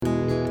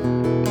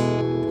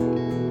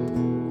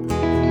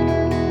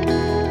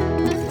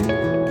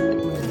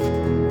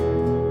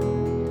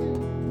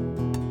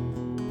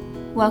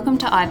Welcome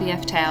to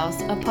IVF Tales,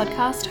 a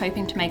podcast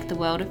hoping to make the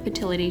world of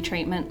fertility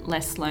treatment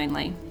less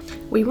lonely.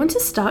 We want to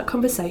start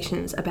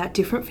conversations about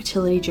different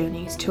fertility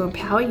journeys to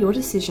empower your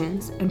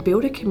decisions and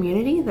build a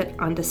community that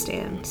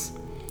understands.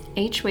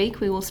 Each week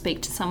we will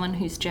speak to someone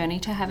whose journey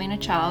to having a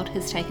child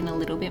has taken a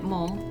little bit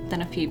more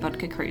than a few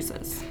vodka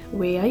cruises.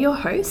 We are your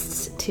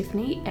hosts,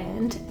 Tiffany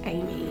and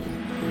Amy.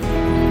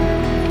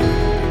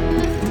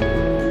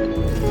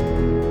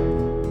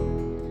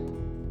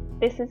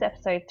 This is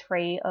episode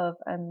 3 of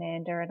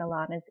Amanda and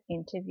Alana's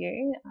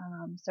interview.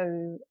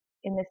 So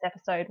in this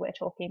episode, we're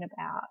talking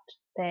about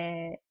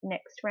their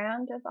next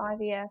round of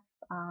IVF,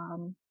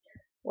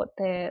 what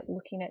they're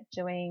looking at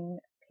doing,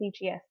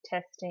 PGS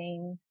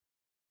testing.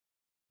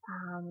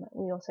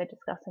 We also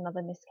discuss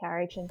another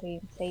miscarriage and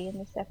D&C in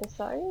this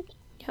episode.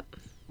 Yep.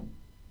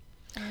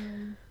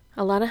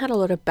 Alana had a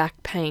lot of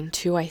back pain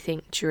too, I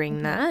think,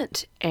 during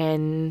that,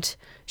 and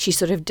she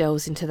sort of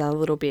delves into that a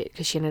little bit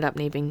because she ended up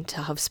needing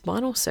to have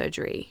spinal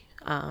surgery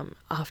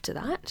after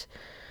that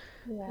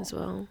as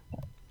well.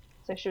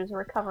 So she was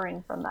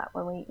recovering from that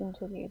when we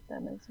interviewed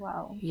them as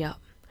well. Yep.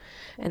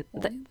 And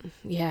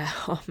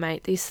oh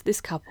mate, this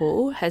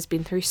couple has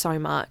been through so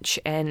much,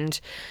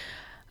 and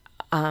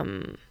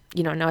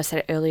I know I said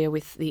it earlier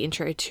with the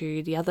intro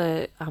to the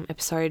other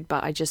episode,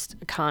 but I just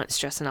can't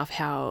stress enough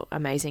how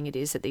amazing it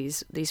is that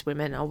these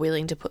women are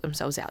willing to put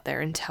themselves out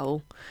there and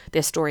tell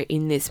their story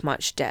in this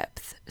much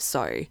depth.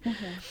 So,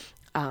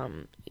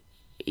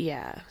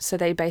 so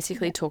they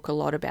basically talk a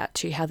lot about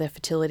too how their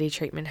fertility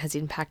treatment has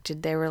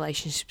impacted their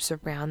relationships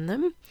around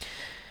them.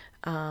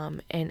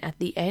 And at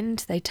the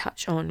end, they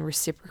touch on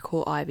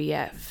reciprocal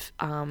IVF,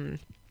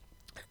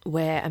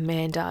 where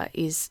Amanda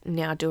is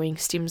now doing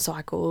stim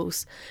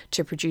cycles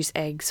to produce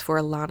eggs for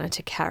Alana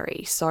to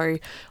carry. So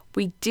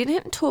we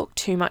didn't talk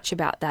too much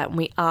about that, and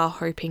we are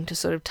hoping to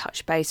sort of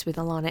touch base with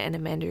Alana and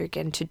Amanda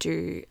again to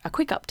do a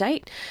quick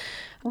update.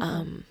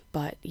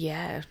 But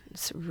yeah,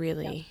 it's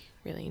really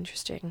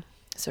interesting.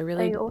 So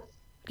really, Go.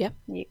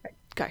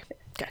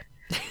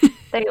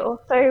 They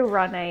also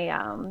run a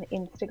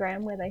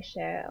Instagram where they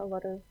share a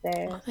lot of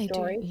their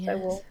stories. Yes.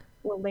 So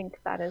we'll link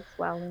that as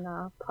well in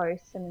our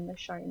posts and in the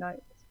show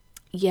notes.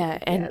 Yeah,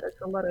 and there's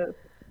a lot of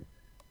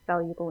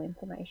valuable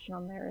information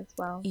on there as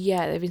well.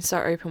 Yeah, they've been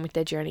so open with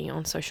their journey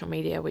on social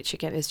media, which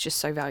again is just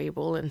so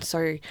valuable and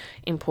so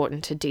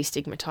important to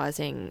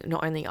destigmatizing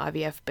not only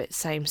IVF but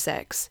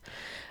same-sex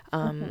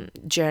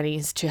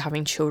journeys to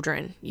having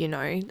children,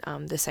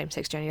 the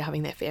same-sex journey to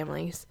having their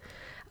families.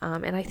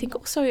 And I think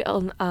also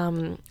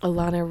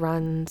Alana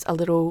runs a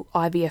little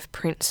IVF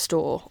print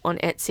store on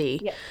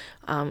Etsy. Yep.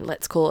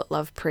 Let's call it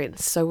Love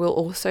Prints. So we'll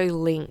also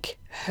link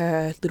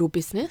her little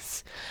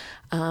business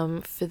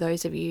for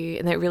those of you,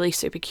 and they're really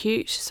super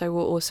cute. So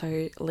we'll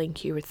also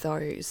link you with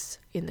those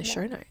in the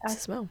show notes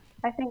as well.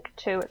 I think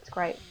too it's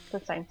great for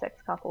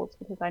same-sex couples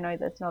because I know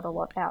there's not a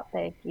lot out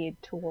there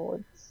geared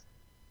towards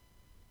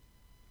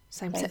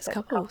same-sex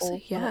couples,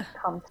 yeah. When it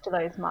comes to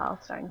those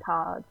milestone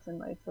cards and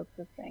those sorts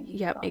of things.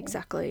 Yep,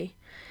 exactly.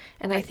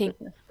 And I think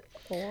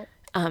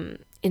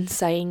in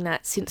saying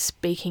that, since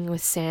speaking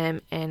with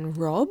Sam and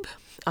Rob,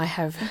 I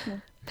have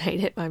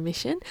made it my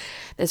mission.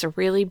 There's a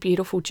really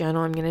beautiful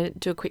journal. I'm going to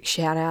do a quick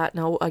shout out,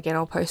 and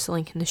I'll post a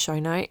link in the show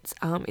notes.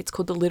 It's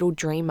called the Little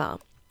Dreamer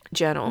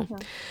Journal.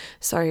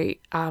 So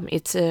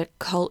it's a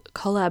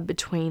collab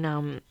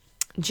between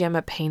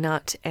Gemma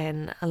Peanut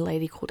and a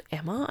lady called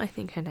Emma, I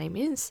think her name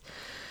is.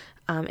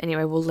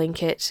 Anyway, we'll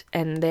link it,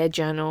 and their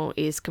journal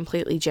is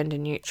completely gender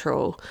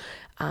neutral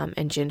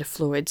and gender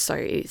fluid, so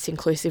it's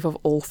inclusive of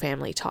all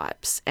family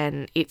types,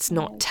 and it's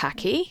not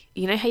tacky.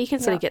 You know how you can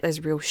sort of get those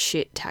real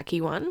shit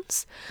tacky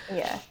ones?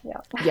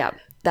 Yeah,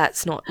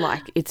 that's not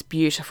it's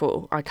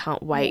beautiful. I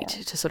can't wait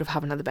to sort of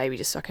have another baby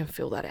just so I can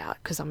fill that out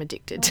because I'm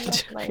addicted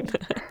to doing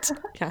that.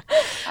 Yeah.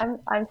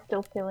 I'm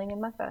still filling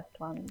in my first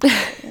one.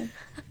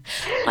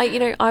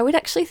 I would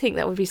actually think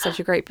that would be such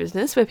a great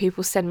business where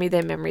people send me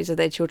their memories of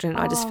their children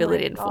and I just fill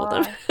it in for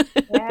them.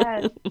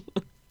 Yes.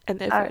 And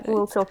their photos.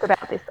 We'll talk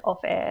about this off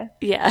air.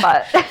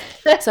 Yeah.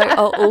 But so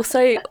I'll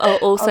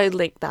also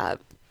link that.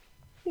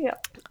 Yeah.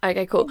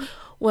 Okay, cool.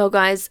 Well,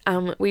 guys,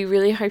 we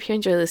really hope you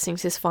enjoy listening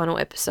to this final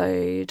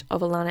episode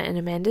of Alana and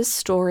Amanda's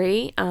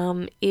story.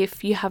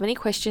 If you have any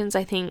questions,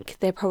 I think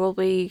they're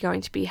probably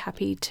going to be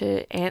happy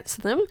to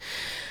answer them.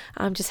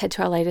 Just head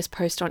to our latest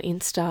post on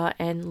Insta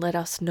and let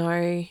us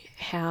know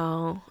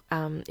how,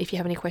 if you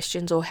have any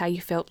questions or how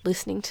you felt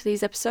listening to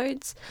these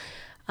episodes.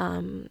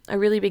 A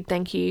really big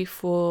thank you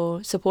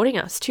for supporting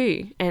us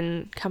too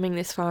and coming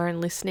this far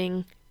and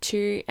listening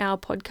to our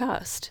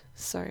podcast.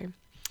 So,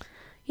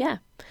 yeah,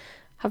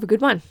 have a good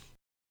one.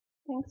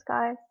 Thanks,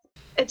 guys.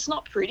 It's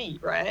not pretty,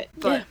 right?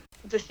 But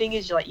the thing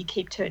is, you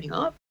keep turning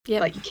up. Yeah.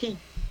 Like, you keep...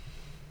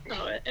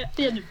 at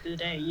the end of the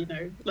day,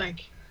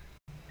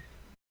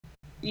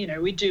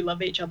 we do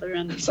love each other,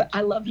 and it's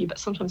I love you, but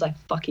sometimes I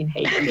fucking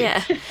hate you.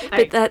 Yeah,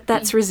 but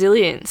that's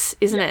resilience,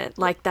 isn't it?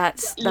 Like,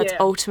 that's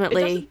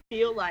ultimately... It doesn't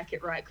feel like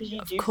it, right? Because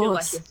you do feel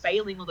like you're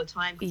failing all the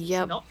time because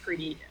it's not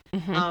pretty.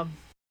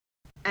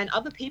 And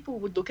other people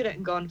would look at it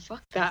and go,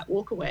 fuck that,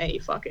 walk away,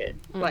 fuck it.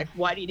 Like,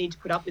 why do you need to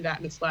put up with that?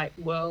 And it's like,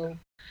 well,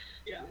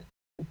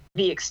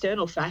 the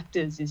external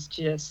factors is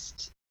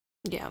just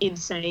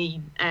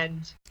insane.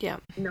 And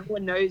no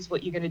one knows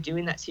what you're going to do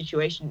in that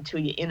situation until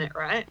you're in it,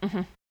 right?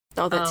 Mm-hmm.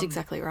 Oh, that's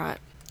exactly right.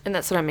 And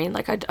that's what I mean.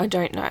 Like, I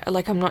don't know.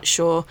 Like, I'm not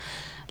sure,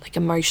 like,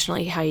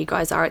 emotionally how you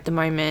guys are at the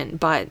moment.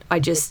 But I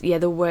just,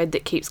 the word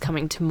that keeps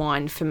coming to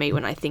mind for me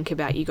when I think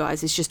about you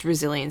guys is just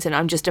resilience. And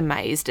I'm just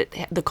amazed at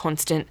the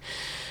constant,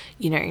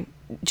 you know,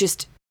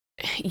 just,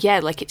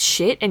 like, it's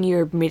shit. And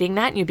you're admitting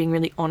that and you're being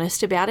really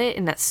honest about it.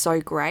 And that's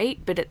so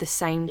great. But at the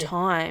same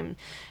time,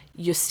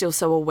 you're still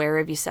so aware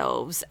of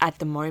yourselves at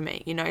the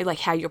moment, you know, like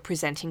how you're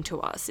presenting to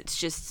us. It's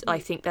just, I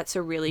think that's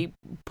a really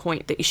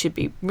point that you should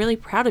be really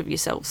proud of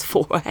yourselves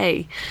for,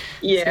 hey?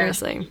 Yeah.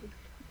 Seriously.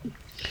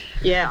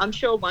 Yeah, I'm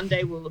sure one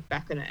day we'll look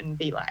back on it and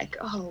be like,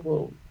 oh,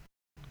 well,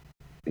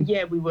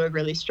 yeah, we were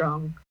really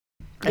strong.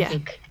 I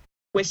think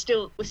we're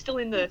still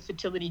in the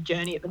fertility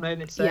journey at the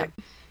moment, so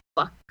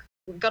fuck,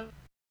 we've got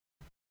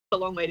a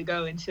long way to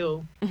go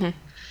until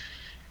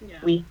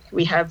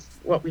we have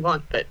what we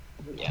want, but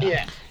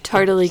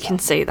totally can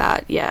see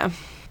that.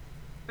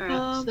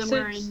 Alright, so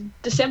we're in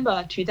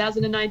December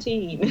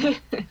 2019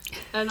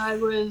 and I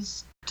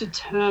was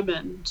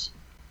determined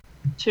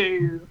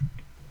to,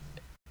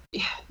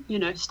 you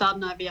know, start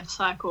an IVF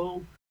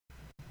cycle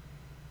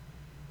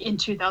in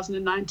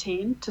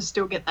 2019 to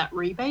still get that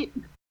rebate.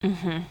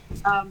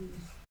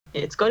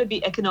 It's got to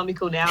be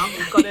economical now.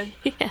 We've got to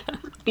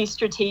be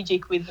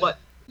strategic with what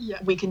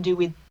we can do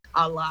with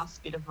our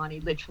last bit of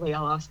money, literally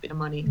our last bit of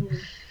money.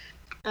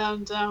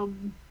 And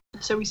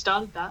so we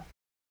started that.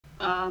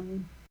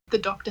 The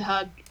doctor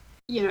had,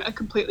 you know, a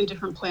completely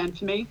different plan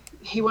for me.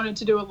 He wanted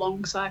to do a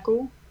long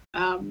cycle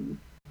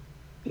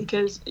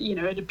because, you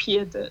know, it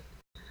appeared that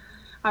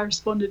I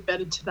responded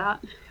better to that.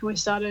 And we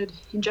started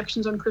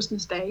injections on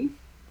Christmas Day.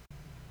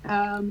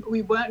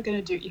 We weren't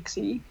going to do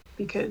ICSI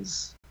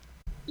because,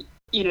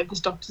 you know, this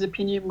doctor's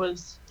opinion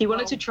was... He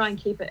wanted to try and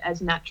keep it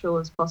as natural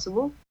as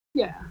possible.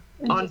 Yeah.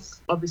 On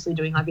obviously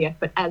doing IVF,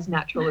 but as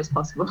natural as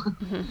possible.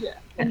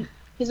 And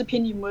his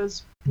opinion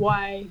was,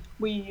 why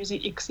were you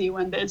using ICSI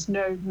when there's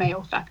no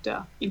male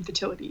factor in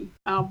fertility?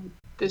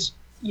 There's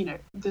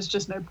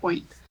just no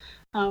point.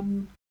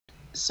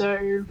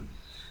 So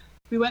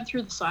we went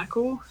through the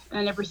cycle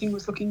and everything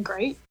was looking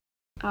great.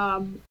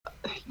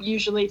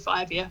 Usually for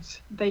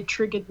IVF, they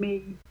triggered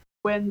me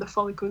when the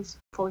follicles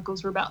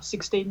were about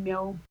 16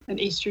 mil and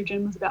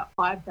estrogen was about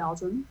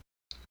 5,000.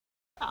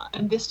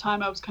 And this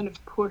time I was kind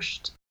of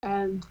pushed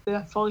and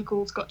the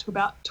follicles got to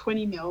about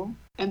 20 mil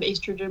and the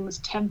estrogen was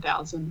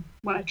 10,000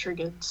 when I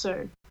triggered.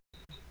 So,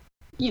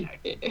 you know,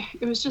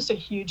 it was just a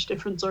huge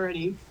difference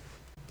already.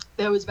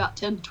 There was about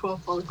 10 to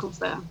 12 follicles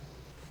there.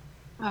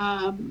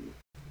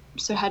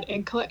 So had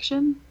egg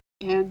collection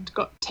and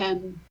got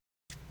 10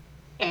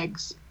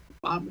 eggs,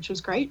 which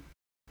was great.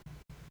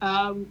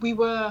 We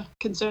were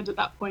concerned at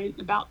that point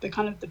about the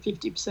kind of the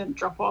 50%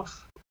 drop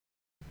off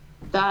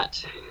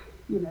that,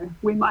 you know,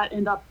 we might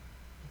end up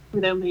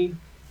with only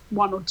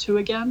 1 or 2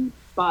 again,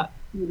 but,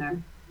 you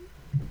know,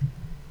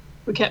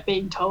 we kept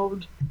being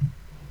told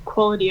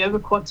quality over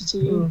quantity.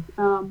 You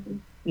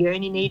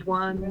only need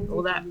one,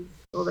 all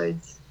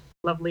those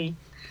lovely...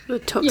 The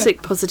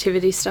toxic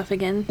positivity stuff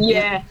again.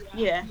 Yeah.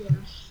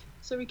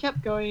 So we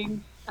kept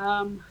going.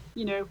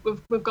 You know,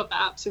 we've got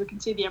the app so we can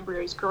see the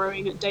embryos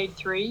growing at day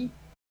 3.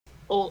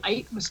 All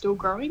 8 were still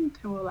growing,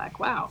 and we're like,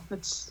 wow,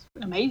 that's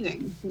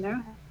amazing, you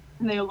know?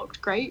 And they all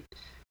looked great.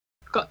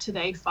 Got to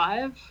day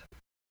 5,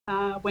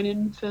 went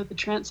in for the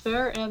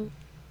transfer, and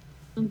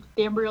the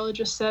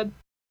embryologist said,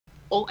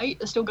 all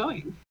 8 are still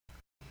going.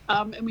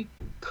 And we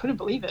couldn't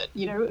believe it,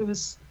 you know? It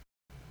was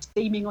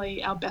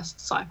seemingly our best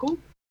cycle.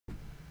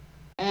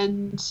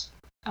 And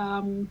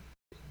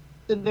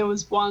there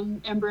was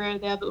one embryo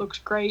there that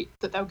looked great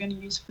that they were going to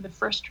use for the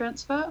fresh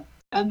transfer.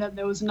 And then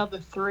there was another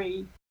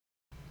 3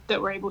 that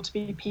were able to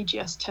be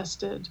PGS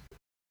tested.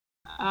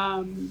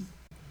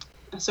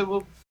 So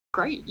we're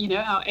great. You know,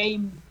 our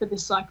aim for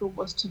this cycle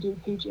was to do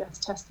PGS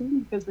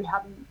testing because we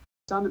hadn't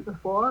done it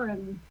before,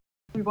 and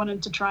we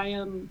wanted to try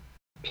and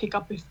pick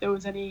up if there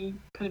was any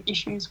kind of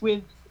issues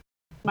with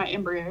my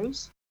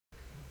embryos.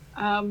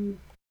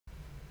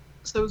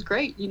 So it was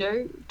great, you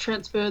know,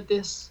 transferred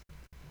this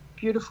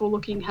beautiful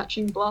looking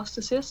hatching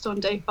blastocyst on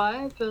day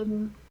 5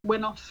 and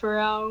went off for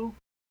our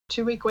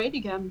 2-week wait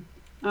again.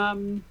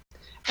 And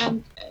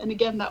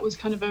again, that was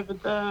kind of over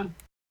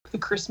the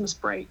Christmas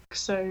break.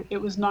 So it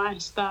was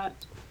nice that,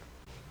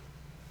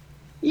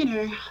 you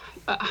know,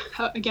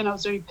 again, I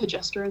was doing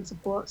progesterone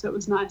support. So it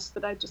was nice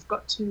that I just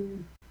got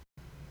to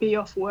be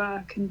off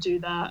work and do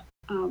that.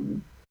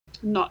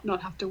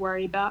 Not have to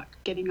worry about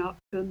getting up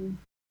and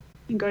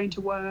going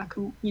to work,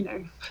 and you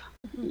know,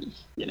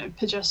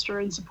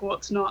 progesterone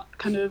support's not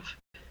kind of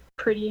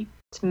pretty.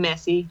 It's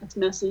messy. It's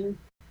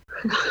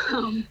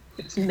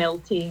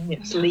melting.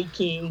 It's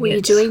leaking. Were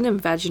you doing them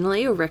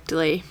vaginally or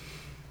rectally?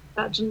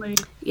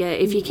 Vaginally. Yeah,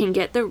 if you can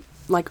get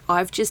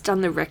I've just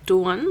done the rectal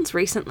ones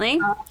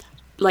recently,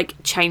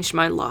 changed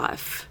my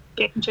life.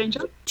 Game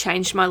changer.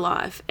 Changed my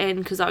life, and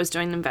because I was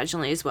doing them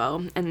vaginally as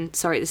well. And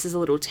sorry, this is a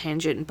little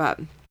tangent, but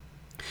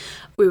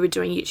we were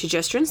doing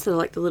Eutrogestrins, so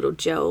like the little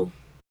gel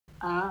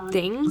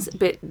things,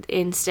 but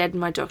instead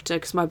my doctor,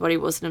 because my body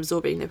wasn't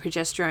absorbing the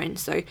progesterone,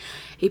 so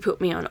he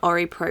put me on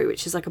OriPro,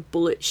 which is like a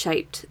bullet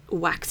shaped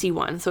waxy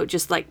one, so it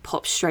just like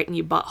pops straight in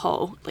your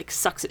butthole, like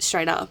sucks it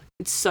straight up.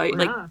 It's so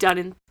like done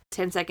in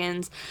 10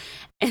 seconds,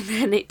 and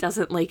then it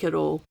doesn't leak at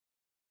all.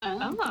 Good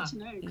to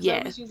know, yeah,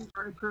 I was using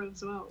OriPro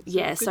as well.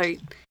 So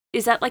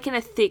is that like in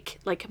a thick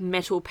like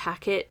metal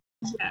packet?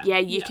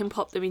 You can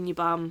pop them in your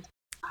bum.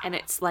 And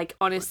it's like,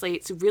 honestly,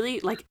 it's really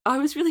like, I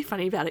was really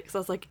funny about it because I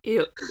was like,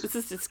 ew, this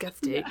is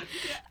disgusting.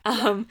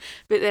 But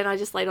then I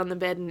just laid on the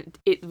bed and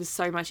it was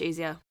so much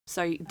easier.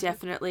 So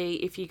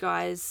definitely, if you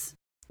guys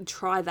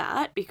try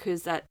that,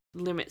 because that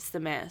limits the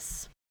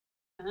mess.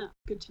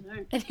 Good to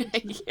know.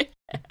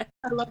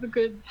 I love a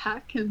good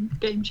hack and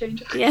game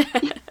changer. Yeah.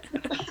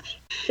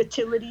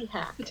 Fertility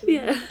hack.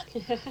 Yeah.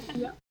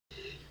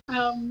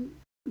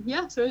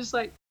 So it's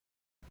like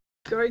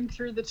going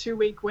through the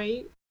 2-week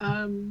wait.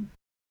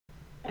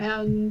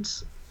 And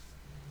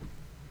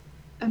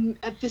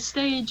at this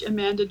stage,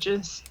 Amanda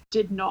just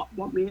did not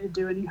want me to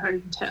do any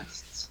home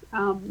tests.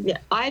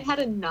 I'd had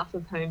enough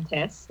of home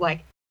tests.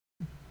 Like,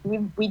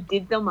 we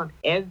did them on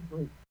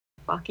every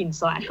fucking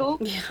cycle,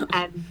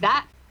 and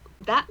that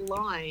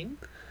line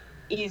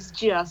is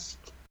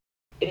just,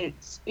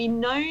 it's been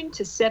known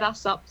to set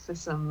us up for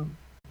some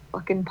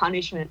fucking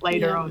punishment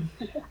later on.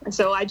 And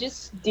so I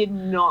just did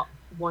not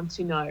want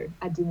to know.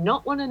 I did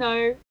not want to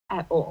know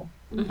at all.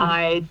 Mm-hmm.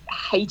 I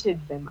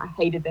hated them,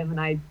 and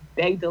I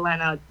begged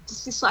Alana,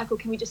 just this cycle,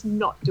 can we just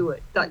not do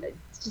it?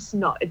 It's just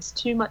not. It's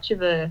too much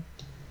of a...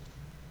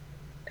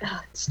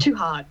 it's too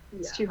hard.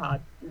 It's too hard.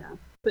 Yeah.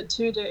 But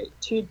the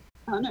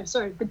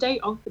day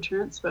of the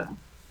transfer,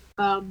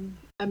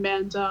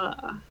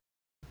 Amanda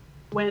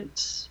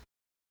went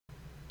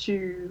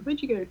to...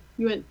 Where'd you go?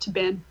 You went to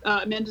band...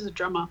 Amanda's a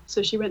drummer,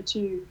 so she went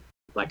to,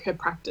 like, her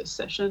practice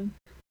session,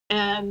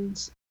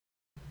 and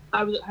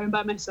I was at home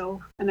by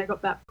myself, and I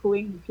got that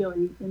pulling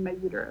feeling in my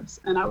uterus,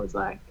 and I was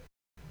like,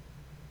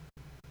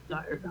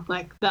 no,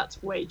 like,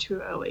 that's way too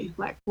early.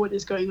 Like, what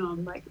is going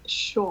on? Like,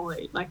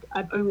 surely, like,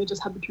 I've only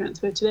just had the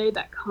transfer today.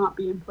 That can't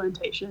be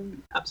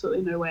implantation.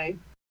 Absolutely no way.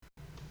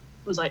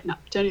 I was like, no,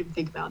 don't even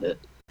think about it.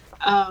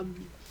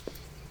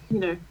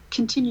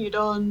 Continued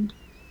on.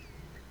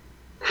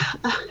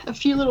 A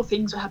few little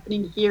things were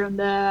happening here and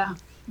there.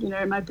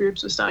 My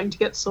boobs were starting to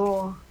get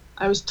sore.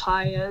 I was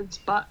tired,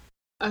 but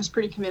I was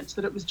pretty convinced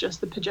that it was just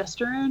the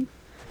progesterone.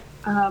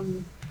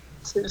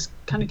 So just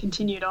kind of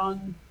continued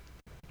on.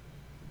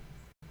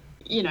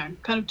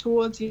 Kind of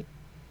towards the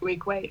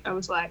week wait, I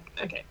was like,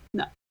 okay,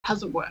 no,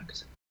 hasn't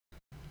worked.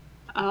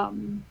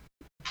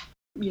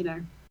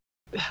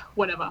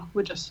 Whatever.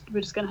 We're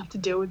just gonna have to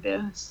deal with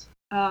this.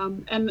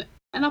 And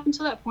up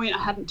until that point, I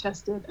hadn't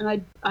tested,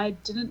 and I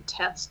didn't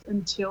test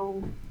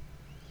until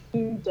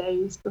 2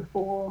 days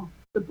before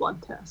the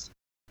blood test.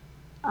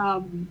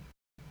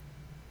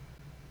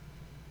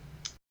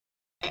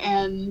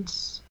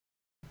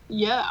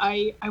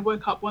 I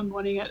woke up one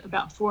morning at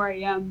about 4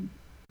 a.m.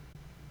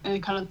 and I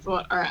kind of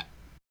thought, all right,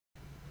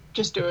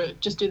 just do it,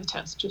 just do the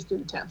test.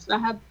 And I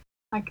had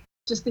like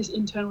just this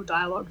internal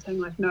dialogue saying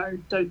like, no,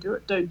 don't do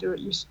it,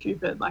 you're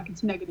stupid, like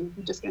it's negative,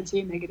 you're just going to see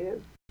a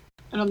negative.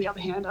 And on the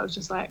other hand, I was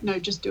just like, no,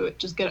 just do it,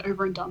 just get it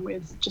over and done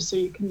with, just so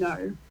you can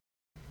know.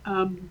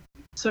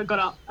 So I got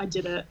up, I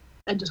did it,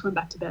 and just went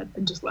back to bed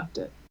and just left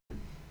it.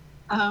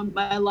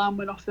 My alarm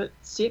went off at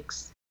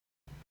 6.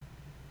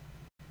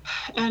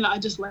 And I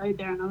just laid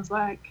there and I was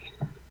like,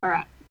 all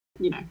right,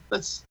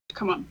 let's,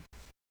 come on.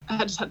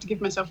 I just had to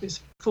give myself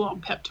this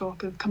full-on pep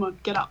talk of, come on,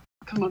 get up,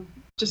 come on,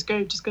 just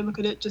go look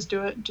at it, just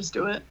do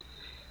it.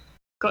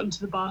 Got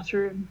into the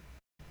bathroom,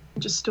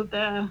 just stood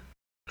there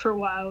for a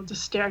while,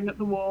 just staring at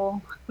the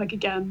wall, like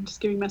again, just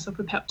giving myself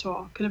a pep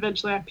talk. And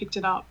eventually I picked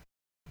it up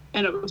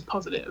and it was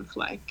positive,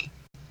 like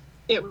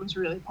it was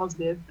really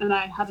positive. And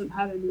I hadn't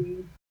had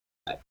any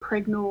like,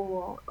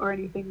 Pregnol or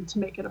anything to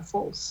make it a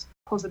false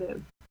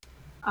positive.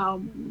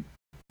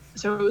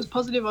 So it was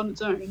positive on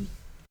its own,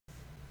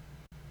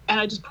 and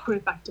I just put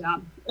it back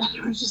down, and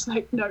it was just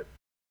like, nope.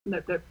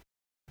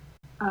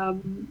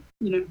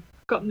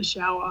 Got in the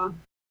shower,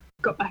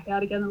 got back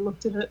out again and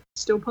looked at it,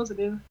 still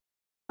positive.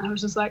 And I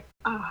was just like,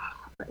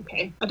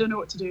 okay, I don't know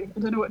what to do.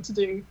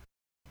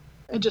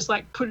 And just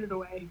like put it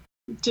away.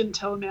 Didn't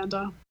tell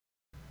Amanda.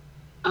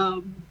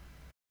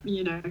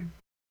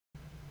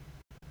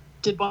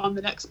 Did one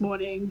the next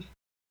morning,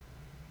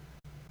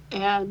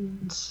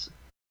 and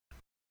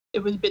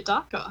it was a bit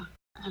darker,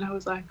 and I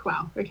was like,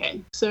 wow, okay.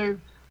 So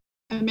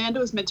Amanda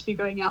was meant to be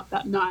going out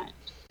that night,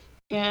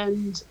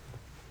 and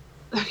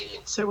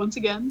so once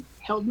again,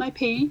 held my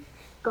pee,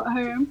 got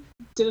home,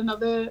 did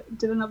another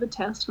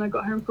test when I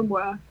got home from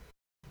work.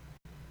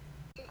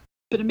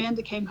 But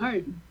Amanda came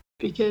home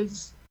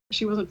because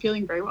she wasn't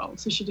feeling very well,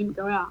 so she didn't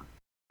go out.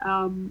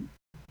 And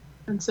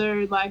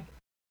so, like,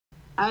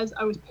 as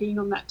I was peeing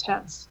on that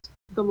test,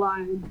 the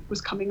line was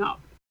coming up.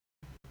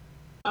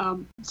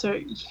 So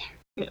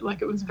it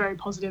was very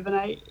positive, and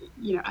I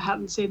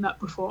hadn't seen that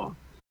before.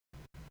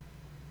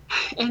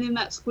 And in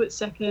that split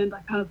second,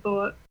 I kind of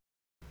thought,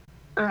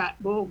 all right,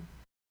 well,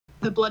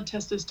 the blood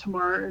test is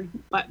tomorrow.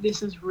 Like,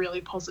 this is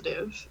really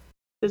positive.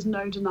 There's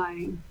no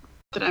denying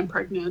that I'm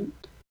pregnant.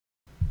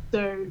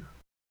 So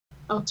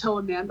I'll tell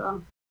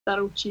Amanda.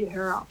 That'll cheer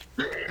her up.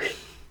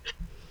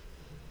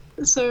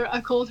 So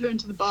I called her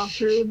into the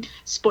bathroom.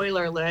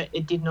 Spoiler alert,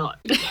 it did not.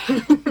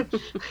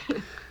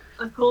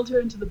 I called her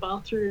into the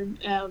bathroom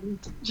and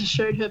just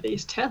showed her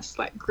these tests,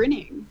 like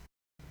grinning.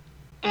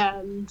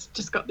 And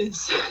just got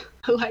this,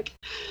 like...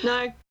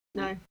 No.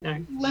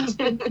 less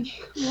than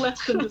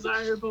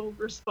desirable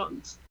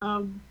response,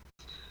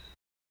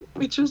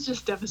 which was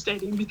just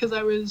devastating because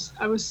I was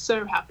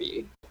so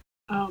happy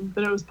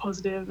that it was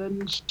positive,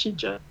 and she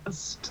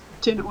just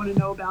didn't want to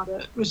know about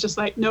it. It was just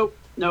like, nope,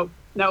 don't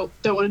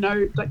want to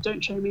know, like, don't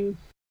show me.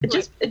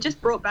 It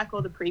just brought back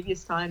all the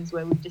previous times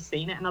where we've just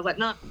seen it, and I was like,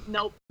 nope.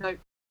 I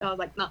was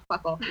like,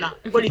 fuck off,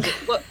 What is it?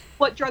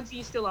 What drugs are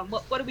you still on?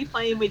 What are we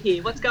playing with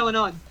here? What's going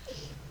on?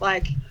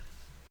 Like,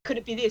 could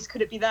it be this?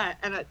 Could it be that?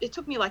 And it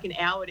took me like an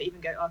hour to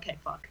even go, okay,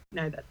 fuck.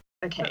 No, that's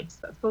okay.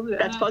 That's positive.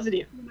 That's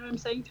positive. I'm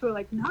saying to her,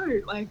 like,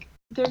 no, like,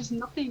 there's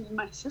nothing in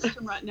my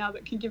system right now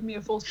that can give me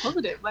a false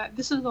positive. Like,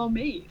 this is all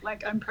me.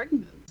 Like, I'm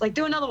pregnant. Like,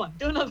 do another one.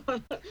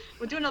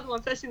 We'll do another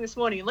one first thing this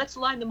morning, and let's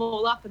line them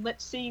all up, and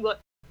let's see what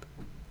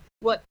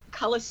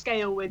color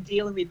scale we're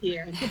dealing with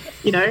here.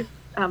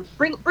 And,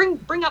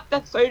 bring up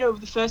that photo of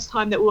the first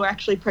time that we were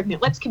actually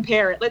pregnant. Let's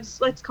compare it. Let's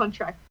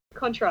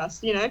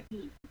contrast.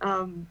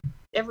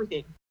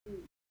 Everything.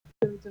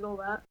 So we did all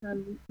that,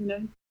 and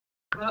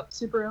got up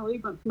super early,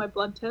 went for my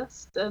blood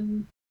test,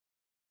 and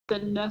the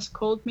nurse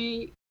called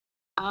me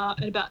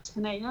at about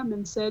 10 a.m.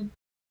 and said,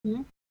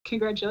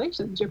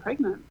 congratulations, you're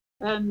pregnant.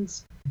 And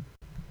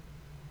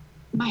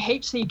my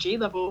HCG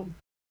level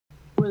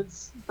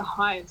was the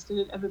highest it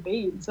had ever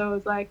been. So I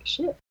was like,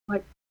 shit,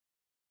 like,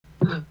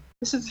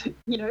 this is,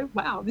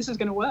 wow, this is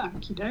going to work,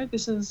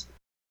 this is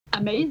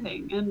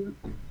amazing. And,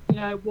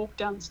 I walked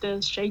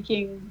downstairs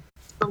shaking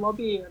the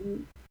lobby,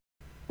 and,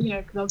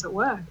 because I was at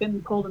work,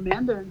 and called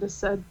Amanda and just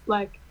said,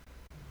 like,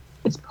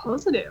 it's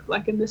positive,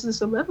 like, and this is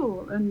the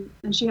level. And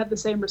she had the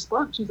same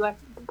response. She's like,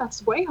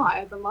 that's way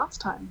higher than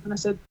last time. And I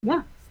said,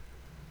 yeah,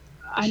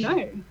 I know.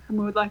 And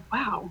we were like,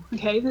 wow,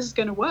 okay, this is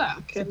going to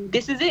work. And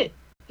this is it.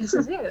 This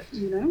is it,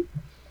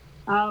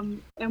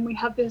 and we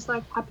had this,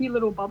 like, happy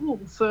little bubble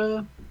for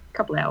a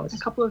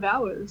couple of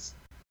hours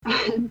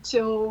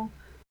until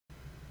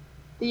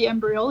the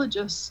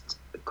embryologist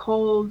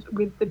called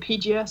with the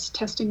PGS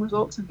testing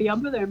results of the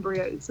other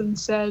embryos and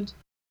said,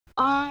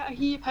 I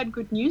hear you've had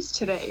good news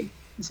today.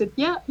 I said,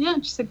 yeah.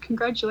 And she said,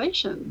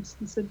 congratulations.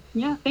 I said,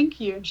 yeah, thank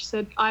you. And she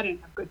said, I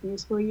don't have good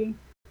news for you.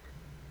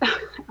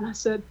 And I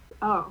said,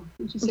 oh.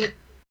 And she said,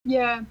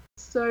 yeah,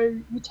 so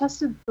you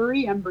tested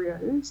 3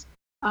 embryos.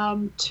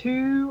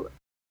 2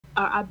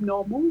 are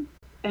abnormal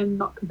and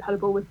not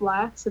compatible with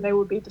life, so they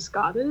will be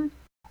discarded.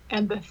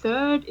 And the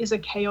 3rd is a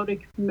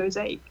chaotic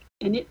mosaic,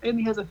 and it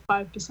only has a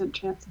 5%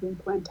 chance of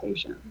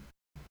implantation.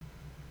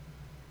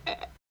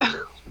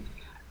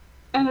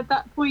 And at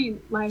that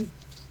point, like,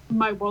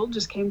 my world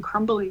just came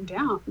crumbling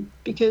down,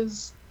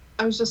 because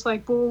I was just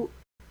like, well,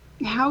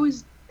 how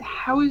is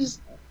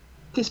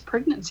this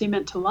pregnancy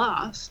meant to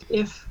last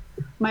if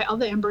my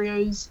other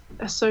embryos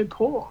are so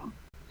poor?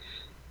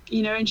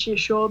 And she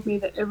assured me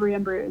that every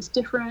embryo is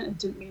different. It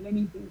didn't mean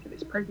anything for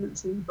this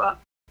pregnancy. But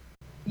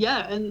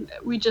yeah, and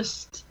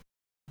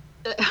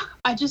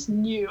I just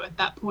knew at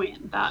that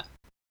point that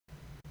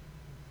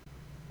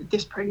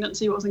this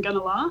pregnancy wasn't going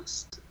to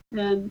last.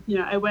 And,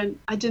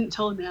 I didn't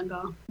tell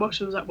Amanda while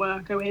she was at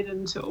work. I waited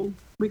until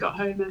we got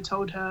home and I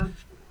told her.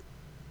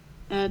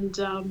 And,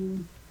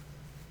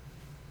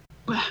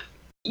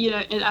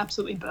 it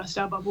absolutely burst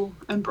our bubble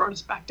and brought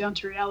us back down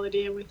to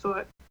reality. And we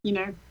thought,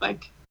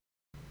 like,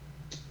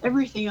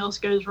 everything else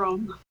goes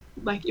wrong.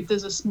 Like, if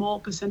there's a small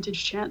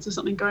percentage chance of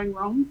something going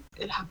wrong,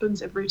 it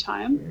happens every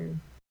time.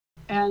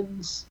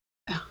 And,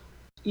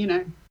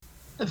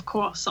 of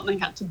course, something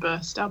had to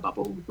burst our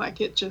bubble.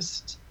 Like, it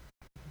was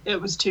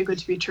too good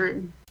to be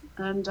true.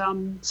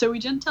 And so we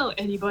didn't tell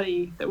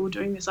anybody that we were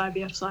doing this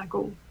IVF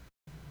cycle,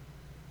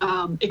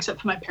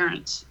 except for my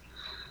parents.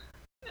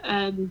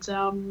 And,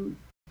 so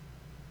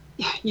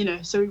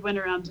we went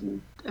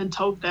around and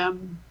told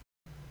them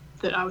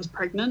that I was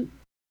pregnant,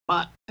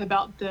 but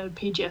about the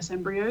PGS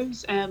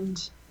embryos,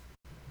 and,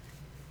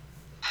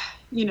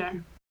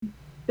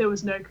 there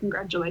was no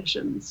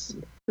congratulations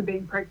for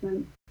being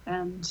pregnant.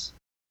 And,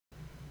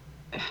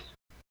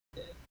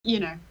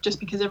 just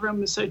because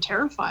everyone was so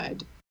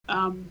terrified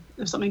of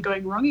something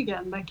going wrong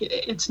again. Like,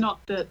 it's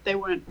not that they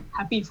weren't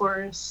happy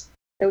for us.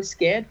 They were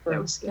scared for us. They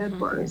were scared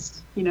for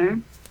us,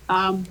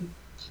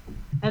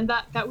 and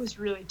that was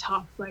really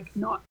tough, like,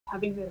 not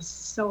having this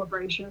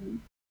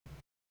celebration.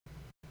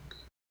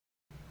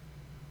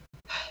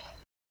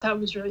 That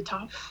was really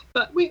tough.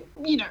 But we,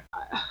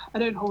 I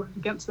don't hold it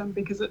against them,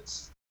 because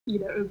it's,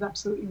 it was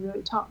absolutely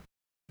really tough.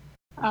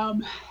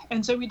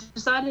 And so we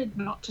decided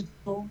not to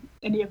tell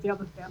any of the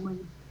other family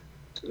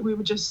we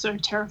were just so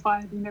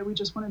terrified. You know, we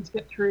just wanted to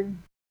get through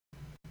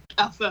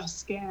our first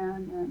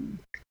scan, and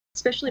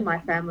especially my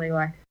family,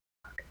 like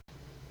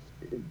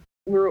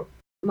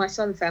my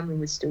side of the family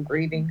was still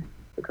grieving,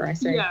 for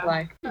Christ's sake. Yeah,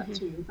 like that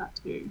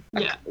too.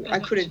 Yeah, I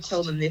couldn't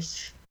tell them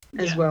this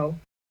as well.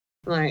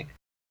 Like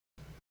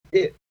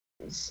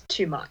it's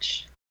too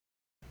much.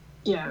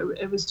 Yeah,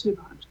 it was too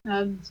much,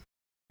 and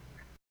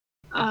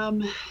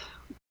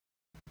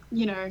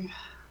you know,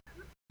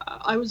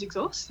 I was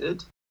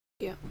exhausted.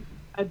 Yeah,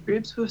 my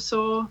boobs were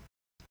sore,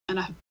 and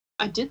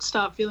I did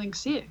start feeling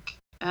sick,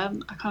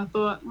 and I kind of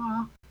thought,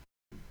 well,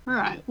 all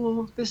right,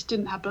 well, this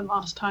didn't happen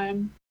last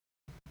time,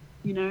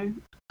 you know.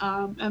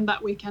 And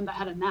that weekend I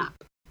had a nap,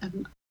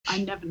 and I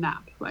never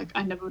nap. Like,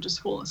 I never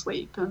just fall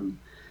asleep. And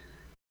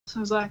so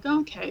I was like,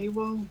 okay,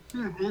 well,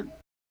 all right.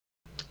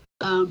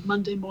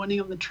 Monday morning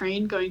on the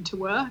train going to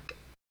work,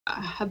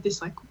 I had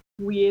this like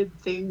weird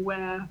thing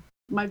where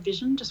my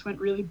vision just went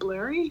really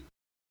blurry.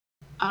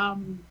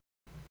 And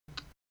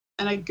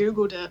I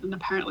Googled it, and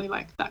apparently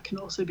like that can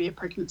also be a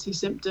pregnancy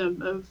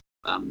symptom of,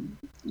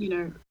 you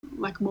know,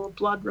 like more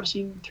blood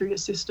rushing through your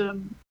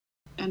system,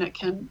 and it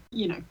can,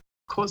 you know,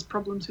 cause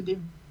problems with your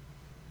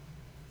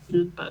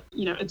vision, but,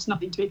 you know, it's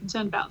nothing to be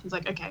concerned about. It's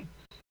like, okay,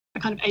 I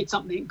kind of ate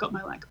something, got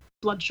my like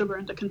blood sugar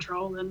under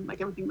control, and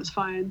like everything was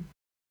fine.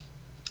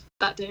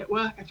 That day at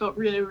work, I felt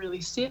really,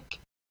 really sick.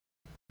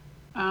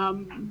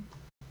 And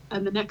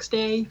the next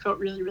day, felt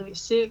really, really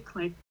sick.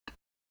 Like,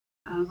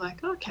 I was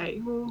like, okay,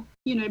 well,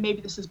 you know,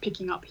 maybe this is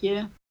picking up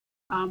here.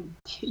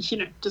 You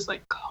know, just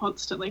like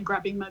constantly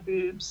grabbing my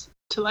boobs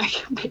to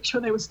like make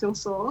sure they were still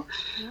sore.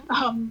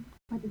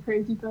 Like a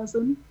crazy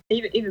person.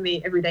 Even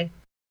me, every day.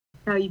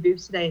 How are your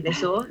boobs today? They're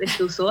sore? They're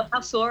still sore? How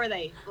sore are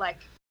they? Like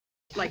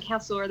how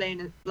sore are they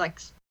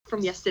like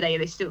from yesterday? Are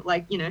they still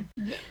like, you know?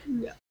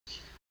 Yeah.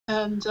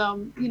 And,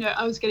 you know,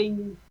 I was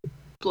getting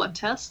blood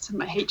tests, and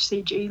my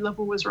HCG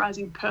level was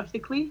rising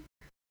perfectly.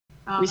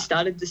 We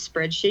started the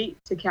spreadsheet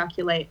to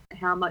calculate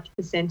how much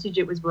percentage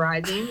it was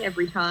rising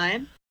every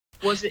time.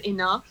 Was it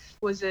enough?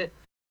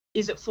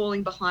 Is it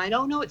falling behind?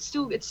 Oh no, it's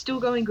still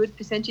going good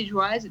percentage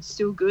wise. It's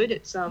still good.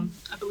 It's I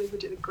believe we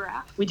did a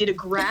graph.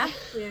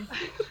 Yeah.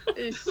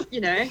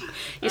 You know.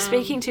 You're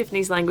speaking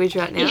Tiffany's language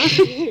right now.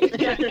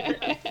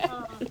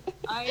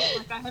 I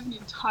have an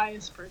entire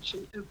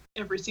spreadsheet of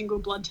every single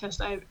blood test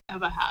I've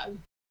ever had.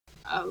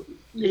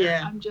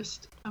 Yeah.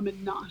 I'm a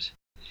nut.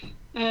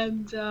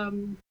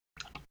 And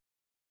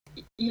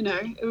you know,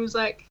 it was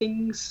like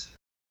things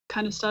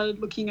kind of started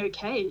looking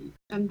okay,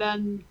 and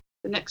then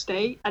the next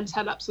day I just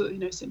had absolutely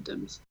no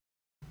symptoms.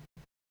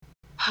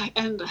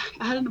 And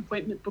I had an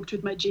appointment booked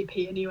with my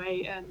GP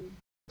anyway, and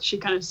she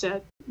kind of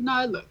said,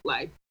 no, look,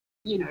 like,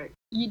 you know,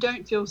 you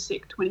don't feel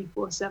sick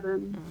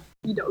 24/7.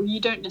 You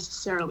don't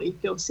necessarily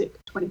feel sick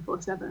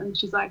 24/7.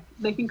 She's like,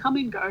 they can come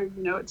and go,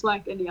 you know, it's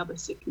like any other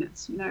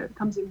sickness, you know, it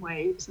comes in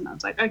waves. And I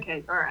was like,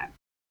 okay, all right.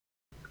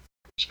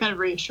 She kind of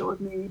reassured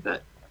me,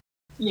 but,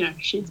 you know,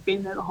 she's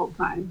been there the whole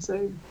time,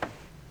 so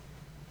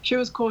she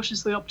was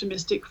cautiously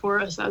optimistic for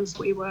us, as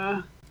we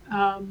were.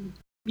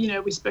 You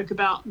know, we spoke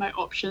about my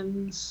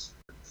options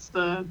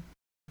for,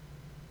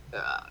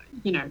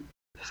 you know,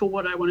 for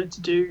what I wanted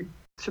to do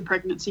for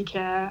pregnancy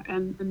care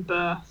and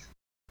birth,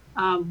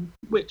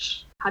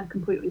 which had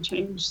completely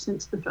changed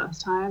since the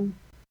first time,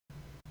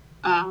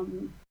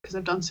 because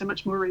I've done so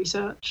much more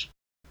research.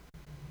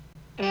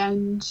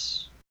 And,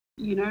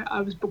 you know,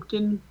 I was booked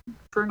in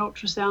for an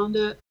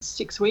ultrasound at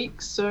 6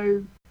 weeks,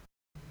 so,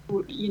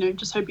 you know,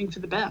 just hoping for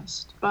the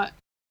best. But,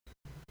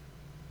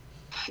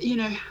 you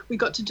know, we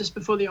got to just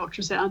before the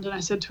ultrasound, and I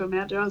said to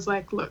Amanda, I was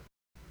like, look,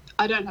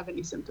 I don't have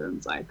any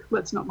symptoms, like,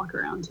 let's not muck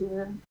around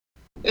here.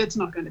 It's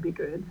not going to be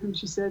good. And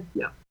she said,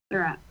 yeah, all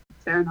right,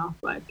 fair enough.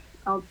 Like,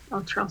 I'll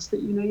trust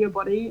that you know your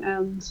body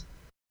and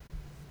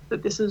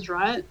that this is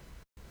right.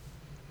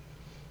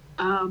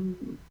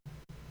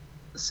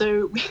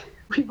 So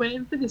we went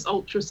in for this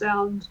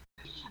ultrasound.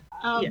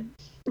 So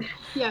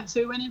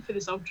we went in for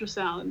this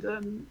ultrasound,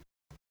 and,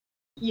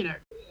 you know,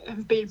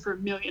 I've been for a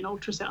million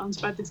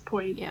ultrasounds by this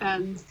point. Yeah.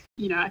 And,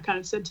 you know, I kind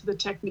of said to the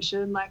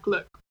technician, like,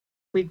 look,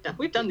 we've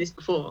done this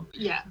before.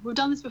 Yeah, we've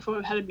done this before.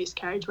 We've had a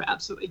miscarriage. We're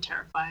absolutely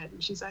terrified.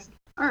 And she's like,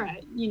 all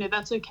right, you know,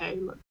 that's okay.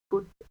 Look,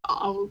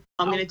 I'm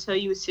going to tell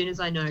you as soon as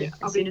I know.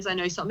 As soon as I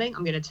know something,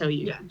 I'm going to tell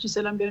you. Yeah, she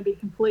said, I'm going to be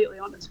completely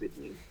honest with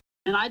you.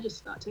 And I just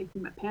start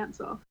taking my pants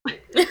off.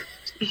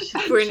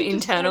 For an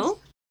internal?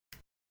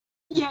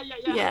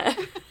 Yeah.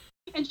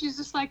 And she's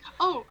just like,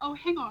 oh,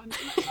 hang on.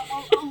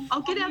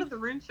 I'll get out of the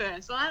room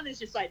first. Lana's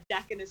just like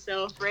dacking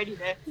herself, ready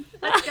to,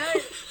 let's go.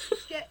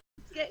 Let's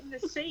get in the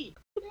seat.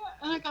 Yeah,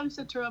 and I kind of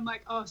said to her, I'm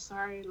like, oh,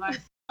 sorry, like,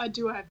 I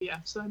do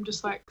IVF, so I'm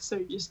just like so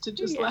used to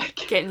just like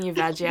getting your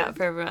vag out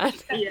for everyone.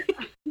 Yeah.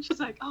 She's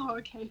like, oh,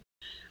 okay.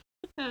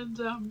 And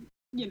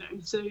you know,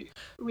 so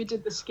we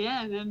did the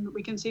scan, and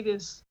we can see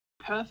this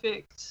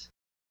perfect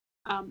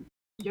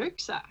yolk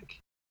sac,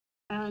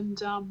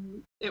 and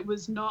it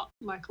was not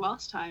like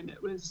last time.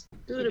 It was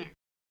a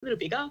little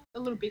bigger,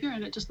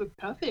 and it just looked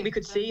perfect. We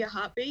could see a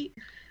heartbeat.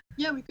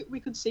 Yeah, we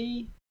could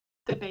see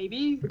the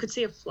baby. We could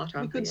see a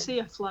flutter. We could see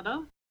a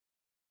flutter.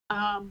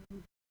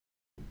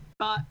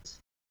 But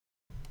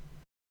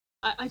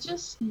I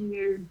just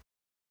knew,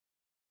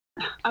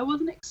 I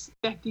wasn't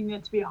expecting there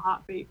to be a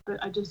heartbeat,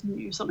 but I just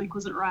knew something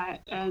wasn't right.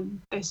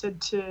 And they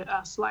said to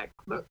us, like,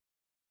 look,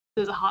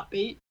 there's a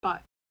heartbeat,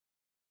 but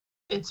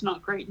it's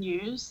not great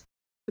news.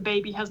 The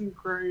baby hasn't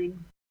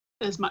grown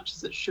as much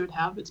as it should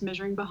have. It's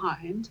measuring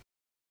behind,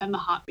 and the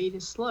heartbeat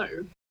is slow.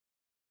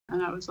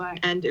 And I was like...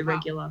 And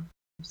irregular. Wow,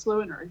 slow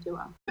and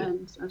irregular. Yeah.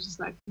 And I was just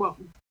like, well,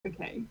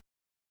 okay.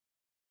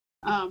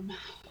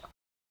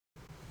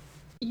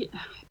 Yeah,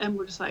 and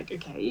we're just like,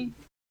 okay.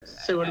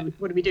 So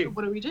what do we do?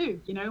 What do we do?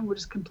 You know, we're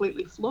just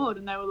completely floored.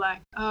 And they were like,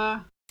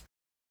 I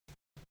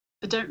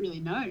don't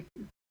really know.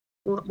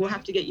 We'll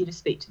have to get you to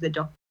speak to the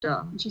doctor.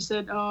 And she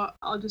said,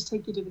 I'll just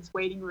take you to this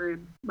waiting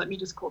room. Let me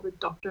just call the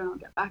doctor and I'll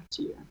get back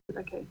to you. I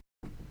said, okay.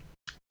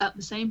 At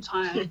the same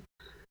time,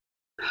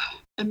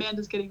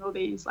 Amanda's getting all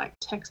these like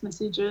text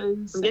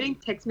messages. I'm getting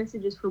text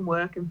messages from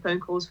work and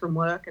phone calls from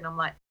work, and I'm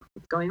like,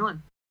 what's going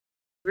on?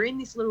 We're in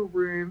this little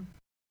room.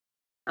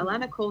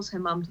 Alana calls her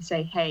mum to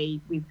say, hey,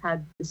 we've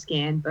had the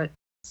scan, but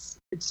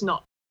it's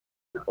not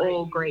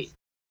all great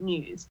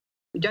news.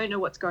 We don't know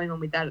what's going on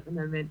with that at the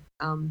moment.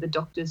 The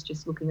doctor's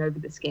just looking over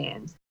the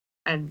scans,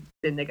 and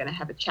then they're going to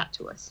have a chat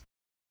to us.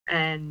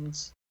 And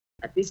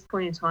at this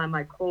point in time,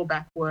 I call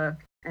back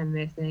work, and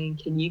they're saying,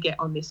 can you get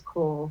on this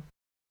call?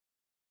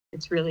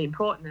 It's really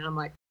important. And I'm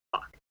like,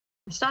 fuck.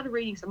 I started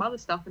reading some other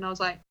stuff, and I was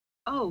like,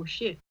 oh,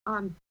 shit,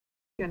 I'm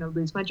going to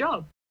lose my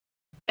job.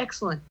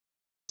 Excellent.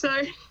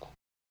 So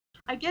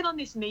I get on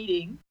this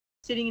meeting,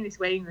 sitting in this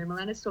waiting room.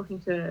 Alana's talking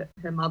to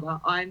her mother.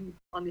 I'm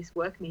on this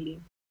work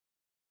meeting.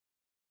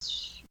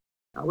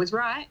 I was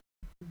right.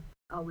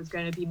 I was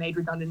going to be made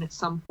redundant at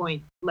some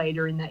point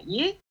later in that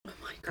year. Oh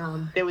my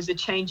God. There was a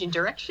change in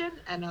direction,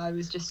 and I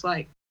was just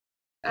like,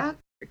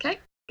 okay,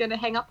 going to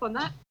hang up on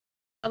that.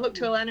 I looked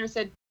to Alana and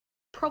said,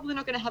 probably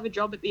not going to have a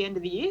job at the end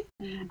of the year.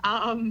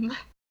 And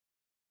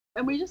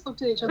we just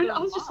looked at each other. I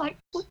was just like,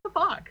 what the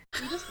fuck?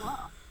 We just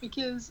laughed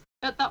because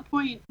at that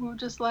point we were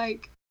just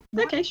like,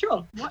 okay,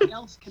 sure. What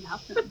else can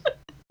happen?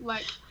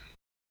 Like,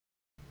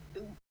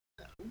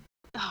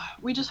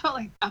 we just felt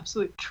like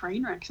absolute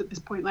train wrecks at this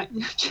point. Like,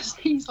 just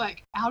these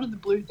like out of the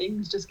blue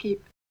things just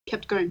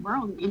kept going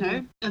wrong, you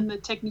know. And the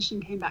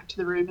technician came back to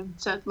the room and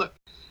said, "Look,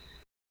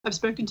 I've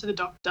spoken to the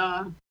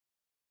doctor.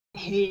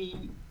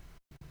 He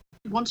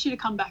wants you to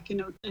come back in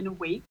a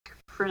week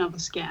for another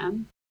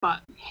scan,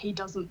 but he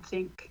doesn't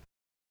think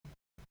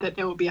that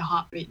there will be a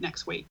heartbeat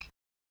next week."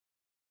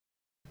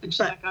 And she's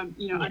like, I'm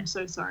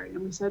so sorry.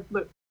 And we said,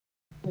 look,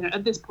 you know,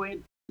 at this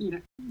point, you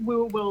know, we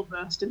were well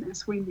versed in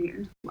this. We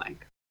knew,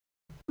 like,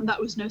 and that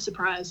was no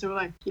surprise. So we're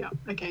like, yeah,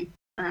 okay,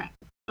 all right,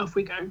 off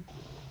we go.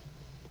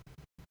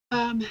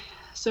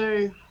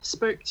 So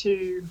spoke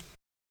to,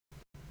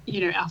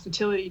 you know, our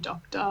fertility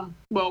doctor,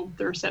 well,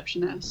 the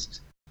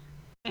receptionist,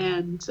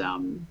 and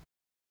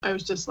I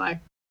was just like,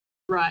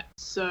 right,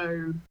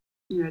 so,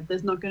 you know,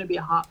 there's not going to be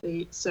a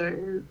heartbeat,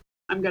 so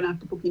I'm going to have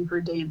to book in for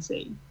a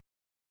D&C.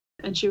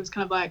 And she was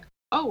kind of like,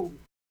 oh,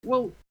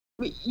 well,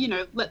 you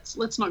know,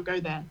 let's not go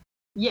there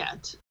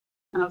yet.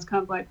 And I was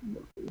kind of like,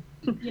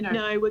 you know.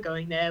 No, we're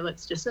going there.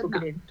 Let's just book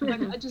it in.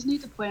 Like, I just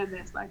need to plan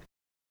this. Like,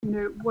 you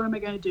know, what am I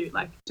going to do?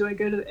 Like, do I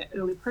go to the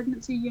early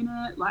pregnancy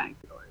unit? Like,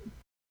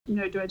 you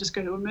know, do I just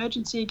go to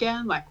emergency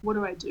again? Like, what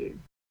do I do?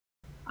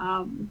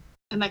 And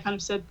they kind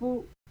of said,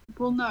 well,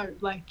 no.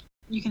 Like,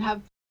 you can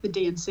have the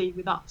D&C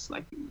with us.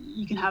 Like,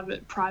 you can have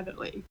it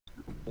privately,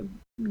 you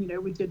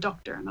know, with your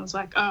doctor. And I was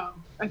like, oh,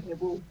 okay,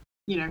 well,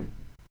 you know,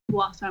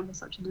 last time was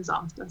such a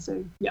disaster,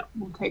 so yeah,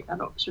 we'll take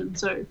that option.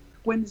 So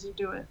when does he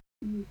do it?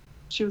 And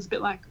she was a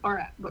bit like, all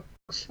right, look,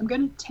 I'm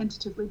going to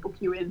tentatively book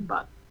you in,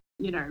 but,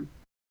 you know,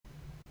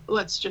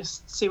 let's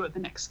just see what the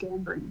next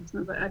scan brings. And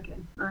I was like, okay,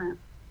 all right.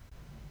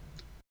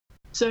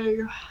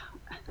 So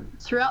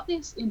throughout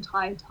this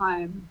entire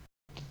time,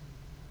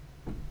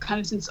 kind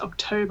of since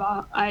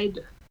October, I'd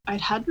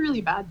had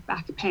really bad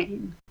back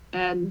pain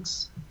and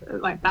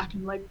like back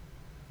and leg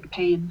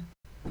pain.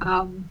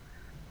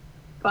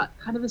 But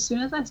kind of as soon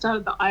as I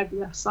started the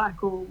IVF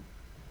cycle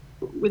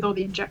with all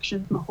the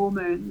injections and the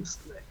hormones,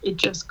 it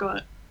just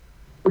got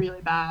really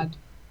bad.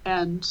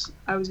 And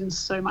I was in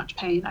so much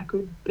pain. I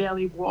could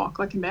barely walk.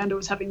 Like, Amanda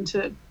was having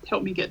to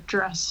help me get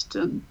dressed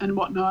and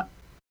whatnot.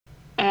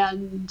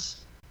 And,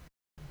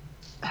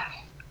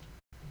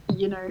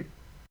 you know,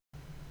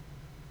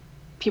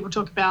 people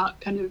talk about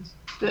kind of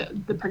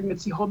the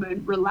pregnancy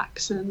hormone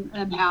relaxin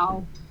and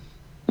how,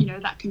 you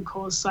know, that can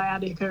cause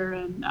sciatica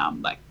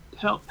and like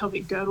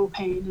pelvic girdle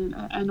pain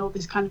and all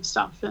this kind of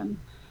stuff. And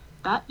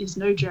that is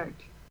no joke.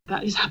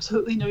 That is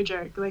absolutely no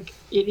joke. Like,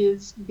 it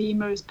is the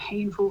most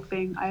painful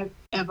thing I have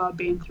ever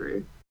been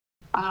through.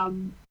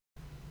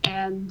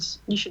 And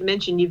you should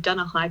mention you've done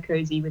a high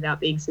cozy without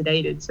being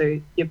sedated,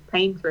 so your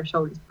pain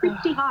threshold is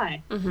pretty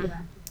high. Mm-hmm.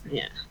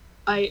 Yeah.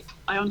 I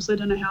honestly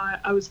don't know how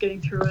I was getting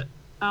through it.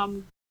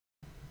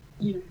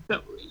 You know,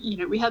 but, you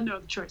know, we had no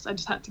other choice. I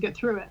just had to get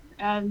through it.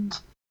 And,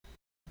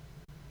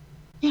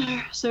 you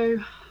know, so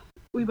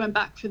we went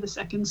back for the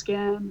second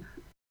scan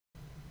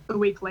a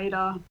week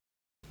later,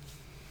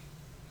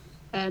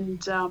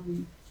 and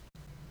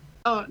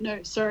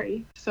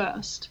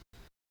first.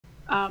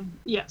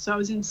 So I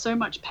was in so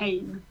much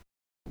pain,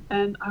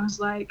 and I was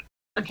like,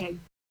 okay,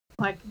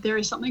 like there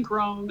is something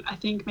wrong. I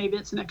think maybe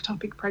it's an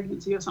ectopic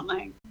pregnancy or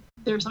something.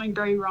 There is something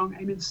very wrong.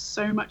 I'm in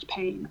so much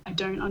pain. I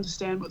don't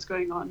understand what's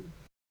going on.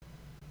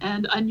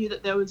 And I knew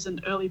that there was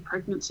an early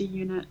pregnancy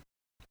unit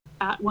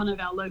at one of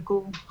our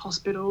local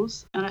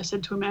hospitals. And I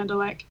said to Amanda,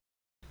 like,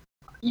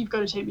 you've got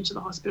to take me to the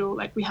hospital.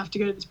 Like, we have to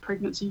go to this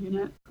pregnancy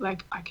unit.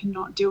 Like, I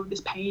cannot deal with this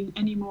pain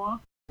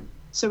anymore.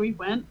 So we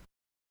went.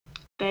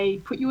 They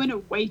put you in a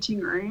waiting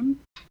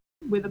room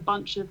with a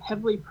bunch of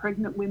heavily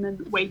pregnant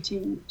women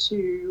waiting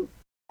to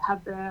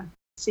have their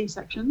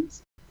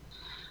C-sections.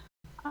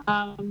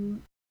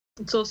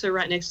 It's also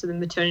right next to the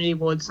maternity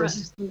ward, so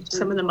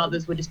some of the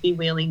mothers would just be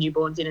wheeling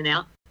newborns in and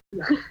out.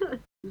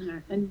 Yeah.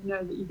 And you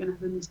know that you're going to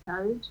have a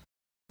miscarriage.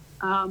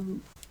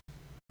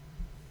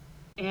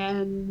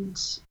 And,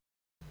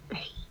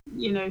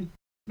 you know,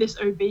 this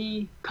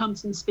OB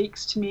comes and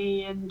speaks to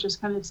me and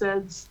just kind of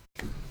says,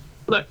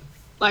 look,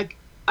 like,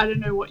 I don't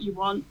know what you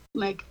want.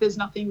 Like, there's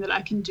nothing that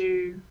I can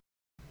do.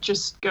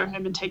 Just go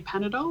home and take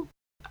Panadol.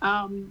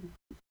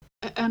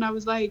 And I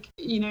was like,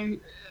 you know,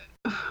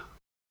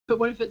 but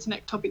what if it's an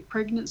ectopic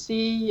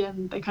pregnancy?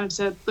 And they kind of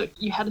said, look,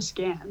 you had a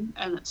scan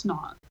and it's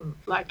not.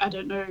 Like, I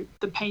don't know.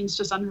 The pain's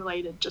just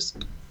unrelated.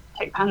 Just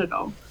take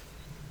Panadol.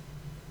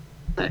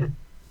 But,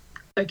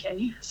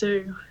 okay.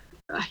 So,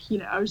 you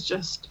know, I was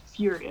just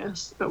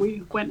furious. But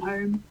we went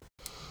home,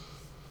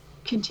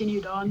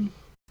 continued on,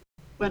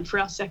 went for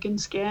our second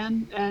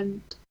scan,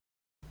 and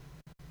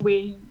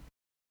we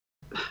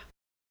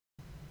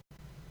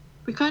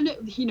kind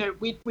of, you know,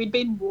 we'd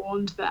been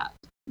warned that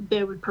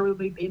there would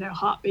probably be no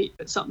heartbeat,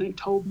 but something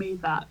told me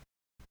that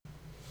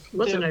it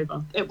wasn't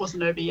over. It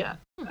wasn't over yet.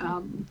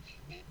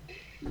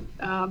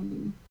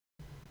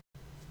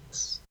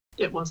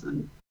 It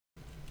wasn't.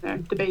 You know,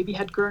 the baby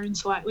had grown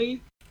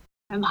slightly,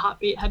 and the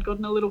heartbeat had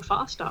gotten a little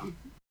faster,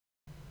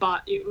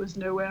 but it was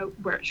nowhere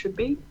where it should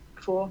be.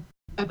 For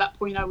at that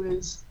point, I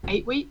was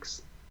 8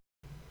 weeks.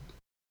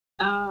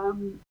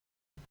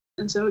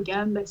 And so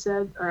again, they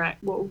said, all right,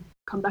 we'll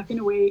come back in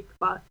a week,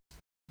 but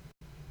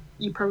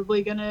you're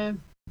probably going to,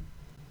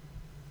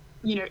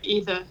 you know,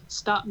 either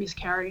start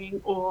miscarrying,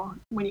 or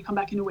when you come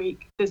back in a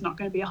week, there's not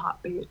going to be a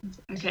heartbeat.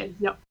 Okay,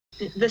 yep.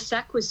 The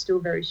sac was still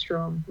very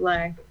strong.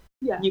 Like,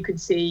 yeah, you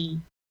could see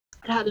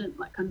it hadn't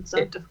like kind of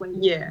started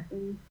deflating. Yeah.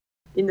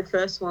 In the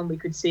first one, we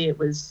could see it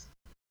was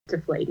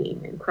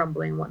deflating and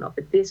crumbling and whatnot,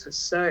 but this was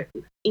so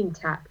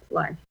intact.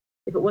 Like,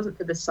 if it wasn't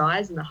for the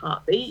size and the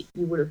heartbeat,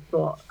 you would have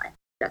thought, like,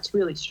 that's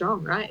really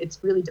strong, right? It's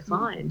really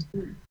defined.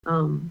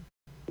 Mm-hmm.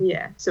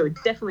 Yeah, so it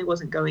definitely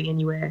wasn't going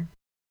anywhere.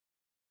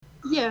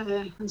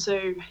 Yeah, and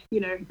so,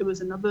 you know, it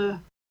was another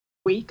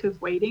week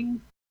of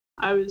waiting.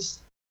 I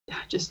was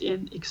just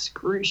in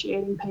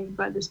excruciating pain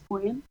by this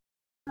point,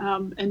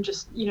 and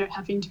just, you know,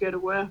 having to go to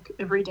work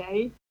every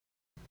day.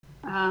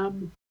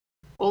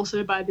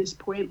 Also, by this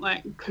point,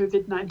 like,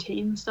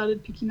 COVID-19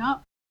 started picking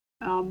up.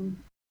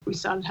 We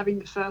started having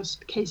the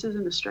first cases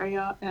in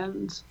Australia,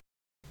 and,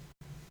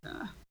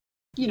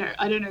 you know,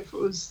 I don't know if it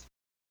was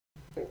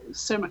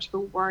so much of a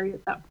worry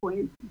at that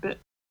point, but,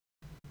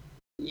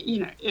 you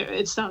know,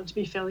 it started to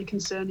be fairly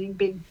concerning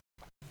being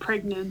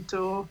pregnant,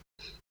 or,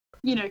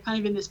 you know, kind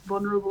of in this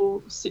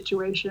vulnerable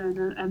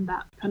situation, and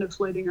that kind of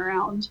floating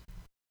around.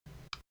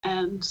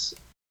 And,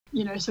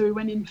 you know, so we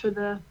went in for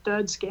the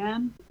third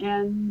scan,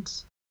 and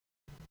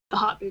the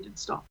heartbeat had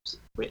stopped,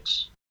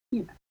 which,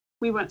 you know,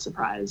 we weren't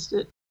surprised.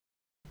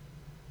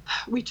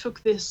 We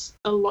took this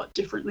a lot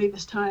differently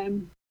this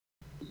time.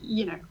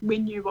 You know, we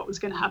knew what was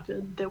going to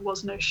happen. There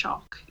was no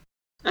shock.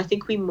 I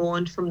think we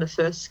mourned from the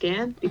first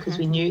scan because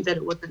we knew that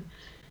it wasn't,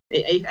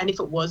 and if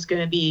it was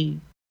going to be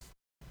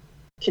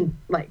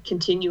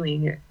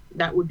continuing,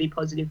 that would be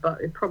positive, but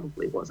it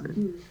probably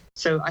wasn't.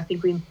 So I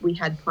think we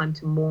had time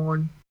to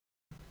mourn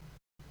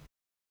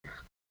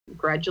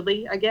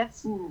gradually, I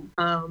guess.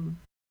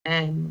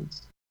 And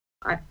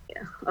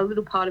a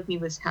little part of me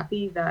was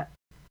happy that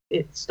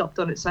it stopped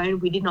on its own.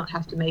 We did not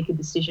have to make a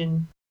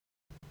decision.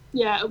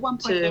 Yeah, at one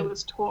point there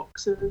was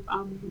talks of,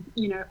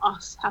 you know,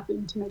 us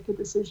having to make a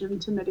decision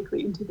to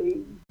medically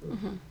intervene,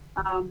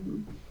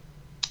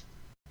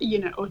 you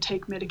know, or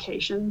take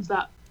medications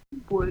that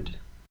would,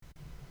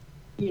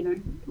 you know,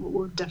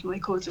 would definitely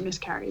cause a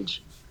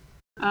miscarriage.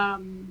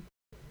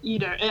 You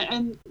know,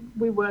 and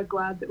we were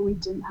glad that we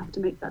didn't have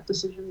to make that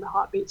decision. The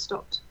heartbeat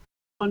stopped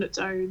on its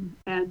own,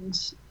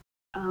 and,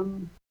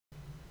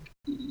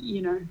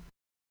 you know,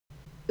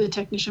 the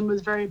technician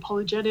was very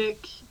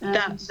apologetic.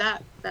 And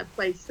that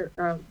place, the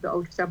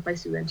ultrasound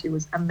place we went to,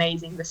 was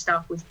amazing. The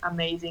staff was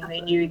amazing.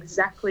 They knew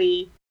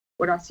exactly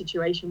what our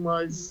situation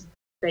was.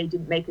 They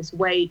didn't make us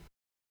wait.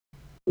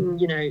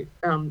 You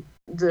know,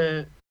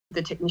 the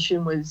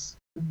technician was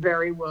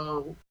very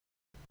well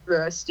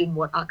versed in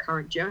what our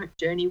current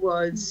journey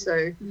was.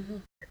 So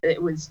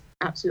it was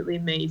absolutely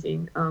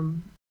amazing.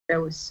 That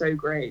was so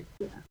great.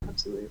 Yeah,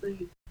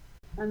 absolutely.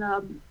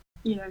 And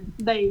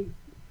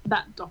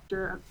that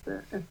doctor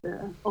at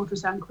the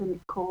ultrasound clinic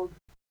called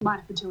my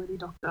fertility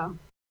doctor,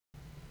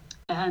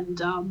 and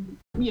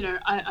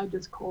I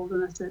just called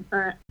and I said, all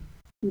right,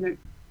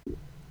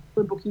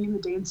 we're booking in the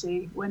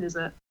D&C. When is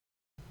it?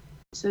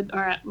 I said,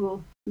 all right,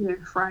 well,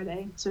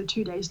 Friday, so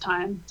 2 days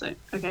time. So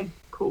okay,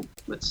 cool.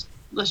 Let's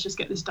just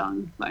get this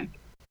done. Like,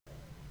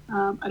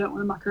 I don't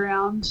want to muck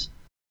around.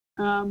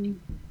 And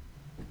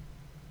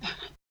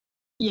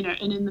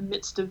in the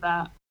midst of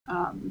that,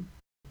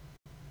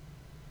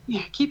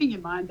 keeping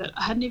in mind that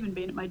I'd only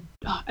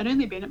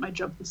been at my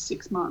job for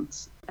 6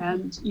 months,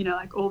 and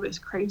all this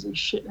crazy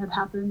shit had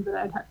happened that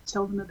I'd had to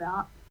tell them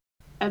about,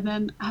 and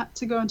then I had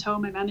to go and tell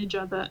my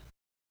manager that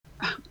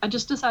I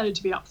just decided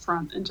to be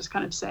upfront and just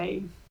kind of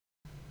say,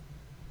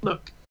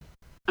 look,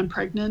 I'm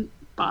pregnant,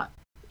 but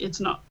it's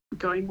not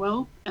going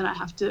well, and I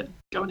have to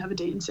go and have a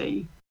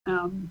D&C.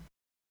 And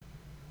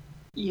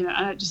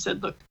I just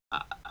said, look,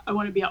 I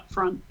want to be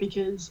upfront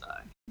because,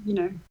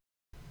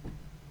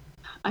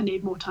 I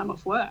need more time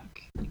off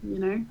work,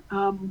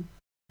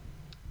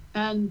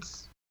 and,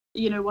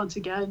 once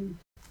again,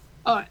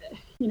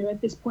 at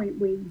this point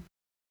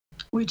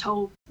we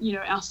told,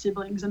 our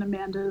siblings and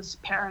Amanda's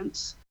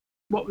parents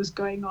what was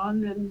going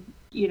on, and,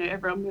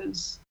 everyone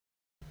was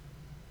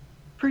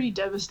pretty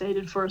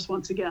devastated for us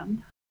once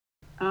again.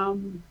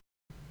 And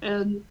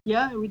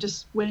yeah, we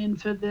just went in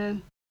for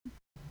the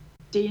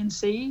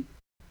D&C,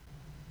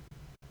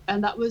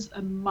 and that was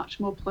a much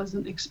more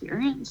pleasant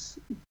experience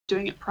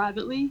doing it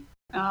privately.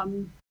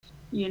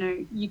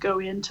 You go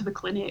into the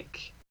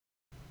clinic,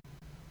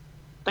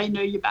 they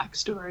know your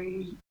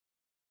backstory,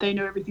 they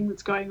know everything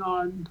that's going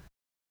on,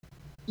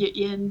 you're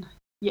in,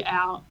 you're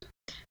out.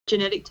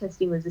 Genetic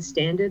testing was a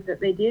standard that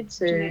they did,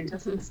 so genetic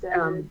testing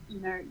standard, you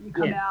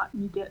come out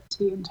and you get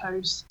tea and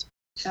toast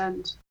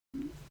and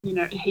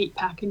a heat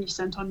pack and you're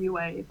sent on your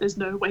way. There's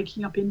no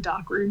waking up in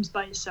dark rooms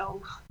by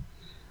yourself.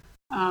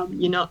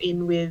 You're not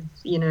in with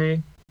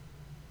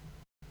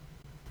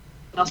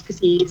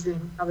endoscopies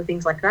and other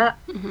things like that.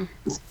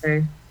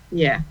 So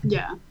yeah.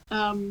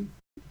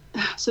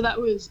 So that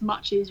was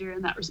much easier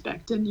in that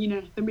respect, and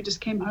then we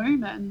just came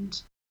home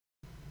and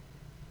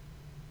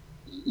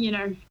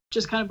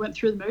just kind of went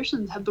through the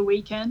motions, had the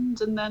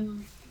weekend, and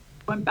then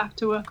went back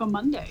to work on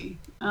Monday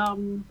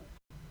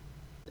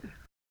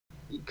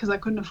because I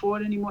couldn't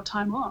afford any more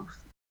time off.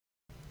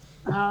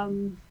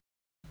 So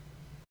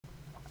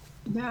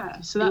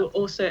that you were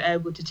also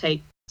able to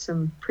take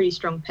some pretty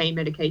strong pain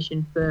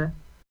medication for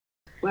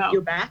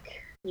your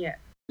back. Yeah,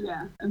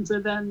 and so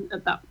then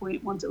at that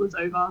point, once it was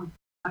over,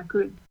 I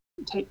could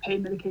take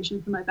pain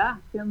medication for my back,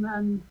 and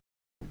then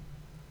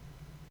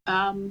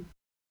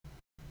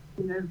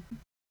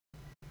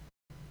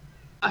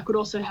I could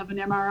also have an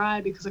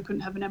MRI because I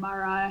couldn't have an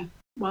MRI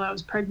while I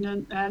was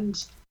pregnant,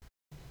 and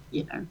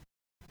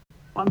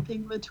one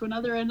thing led to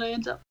another, and I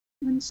ended up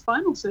in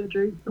spinal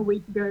surgery a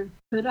week ago.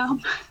 But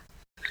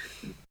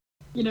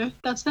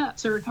that's that.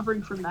 So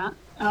recovering from that.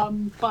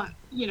 But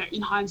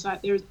in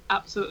hindsight, there is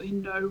absolutely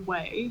no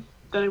way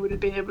that I would have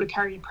been able to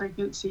carry a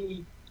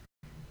pregnancy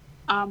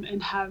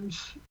and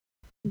have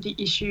the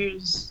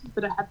issues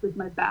that I had with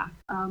my back.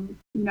 I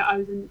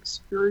was in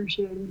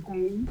excruciating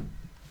pain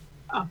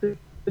up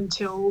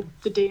until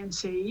the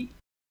D&C.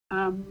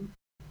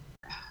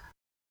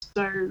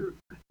 So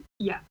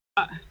yeah,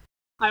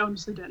 I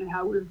honestly don't know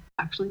how we've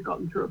actually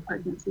gotten through a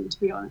pregnancy, to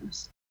be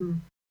honest.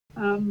 And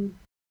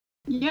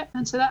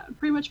so that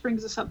pretty much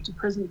brings us up to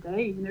present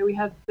day. We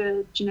had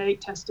the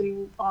genetic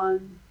testing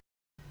on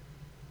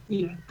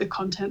the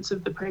contents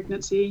of the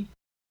pregnancy,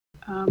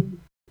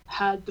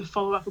 had the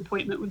follow-up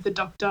appointment with the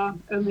doctor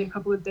only a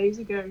couple of days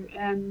ago,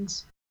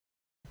 and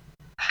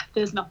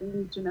there's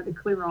nothing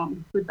genetically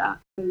wrong with that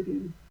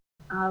baby.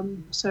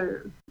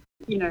 So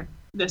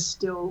there's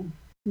still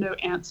no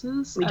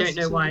answers. We don't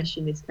know why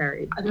she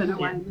miscarried. I don't know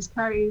why I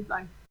miscarried.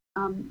 Like,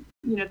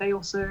 they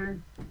also,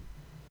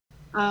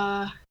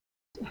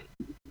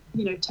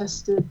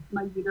 tested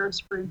my uterus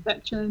for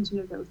infections.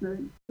 There was no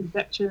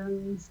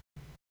infections.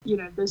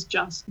 There's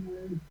just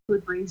no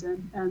good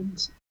reason.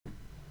 And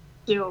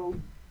still,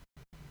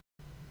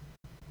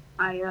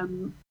 I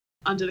am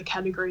under the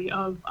category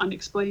of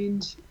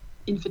unexplained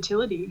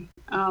infertility.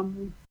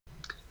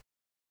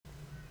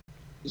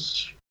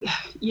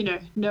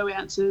 No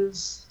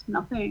answers,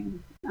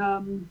 nothing.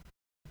 And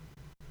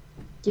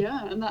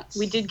that's...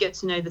 We did get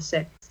to know the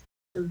sex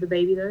of the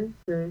baby, though,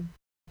 so,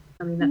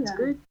 that's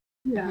good.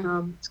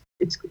 Yeah.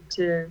 It's good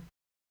to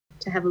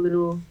have a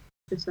little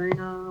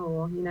persona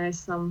or,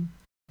 some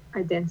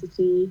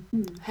identity.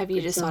 Have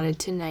you decided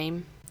to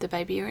name the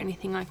baby or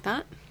anything like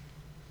that?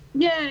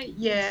 Yeah.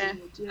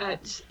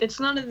 It's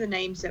none of the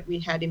names that we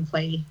had in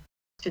play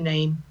to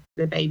name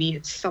the baby.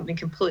 It's something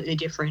completely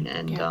different,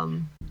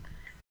 and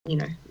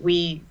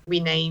we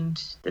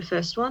named the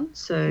first one,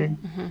 so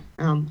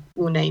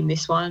we'll name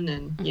this one,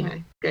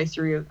 and go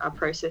through a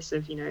process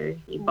of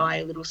you buy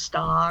a little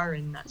star,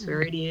 and that's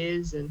where it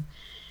is, and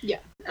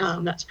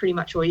that's pretty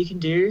much all you can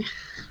do.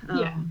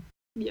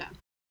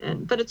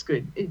 But it's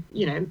good.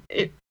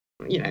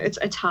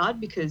 it's hard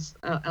because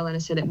Elena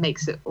said it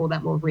makes it all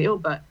that more real,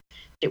 but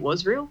it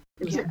was real.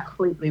 It was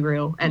completely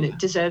real, and it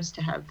deserves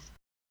to have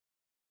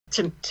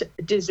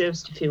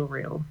deserves to feel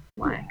real,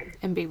 like,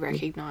 and be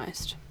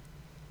recognised.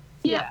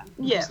 Yeah.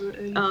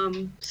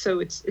 Absolutely. So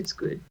it's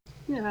good.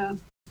 Yeah.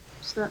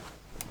 So,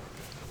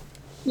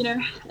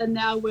 and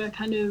now we're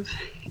kind of.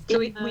 So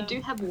we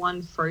do have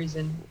one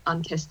frozen,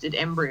 untested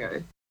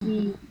embryo.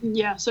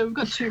 Yeah. So we've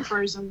got 2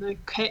 frozen. The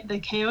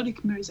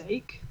chaotic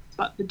mosaic,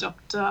 but the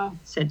doctor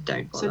said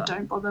don't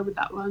bother with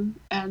that one.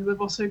 And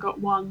we've also got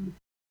one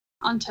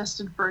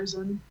untested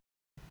frozen.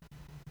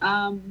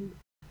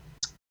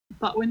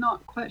 But we're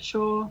not quite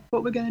sure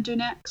what we're going to do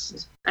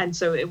next. And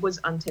so it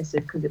was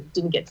untested because it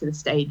didn't get to the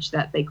stage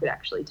that they could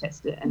actually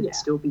test it and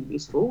still be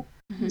useful.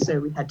 Mm-hmm. So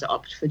we had to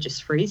opt for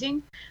just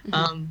freezing.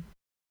 Mm-hmm.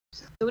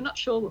 So we're not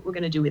sure what we're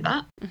going to do with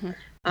that.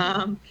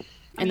 Mm-hmm.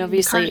 And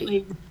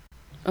obviously...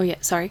 Oh, yeah,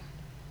 sorry.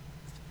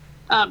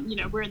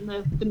 We're in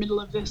the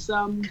middle of this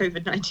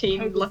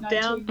COVID-19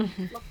 lockdown.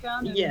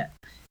 And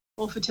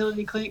all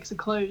fertility clinics are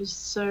closed.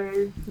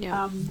 So...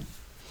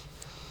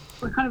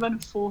 we're kind of on a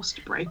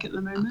forced break at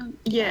the moment.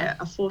 Yeah,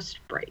 a forced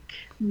break.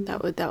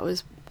 That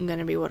was going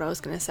to be what I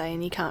was going to say,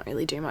 and you can't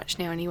really do much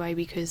now anyway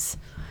because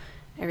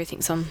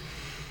everything's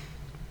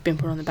been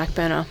put on the back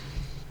burner.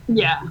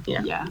 Yeah.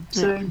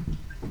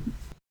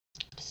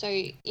 So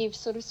you've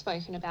sort of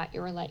spoken about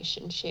your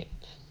relationship,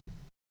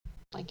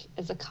 like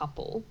as a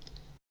couple,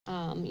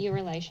 your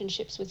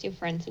relationships with your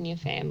friends and your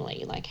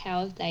family, like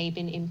how have they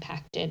been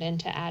impacted? And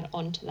to add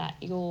on to that,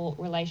 your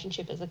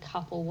relationship as a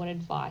couple, what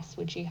advice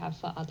would you have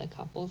for other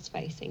couples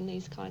facing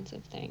these kinds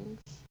of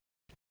things?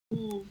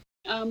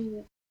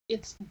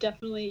 It's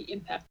definitely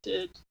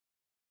impacted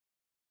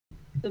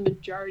the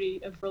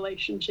majority of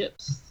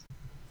relationships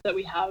that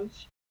we have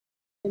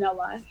in our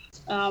life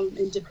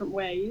in different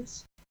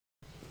ways.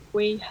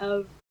 We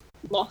have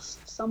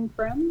lost some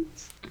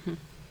friends.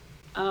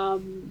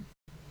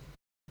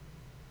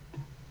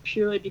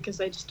 Purely because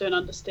they just don't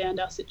understand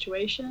our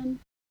situation.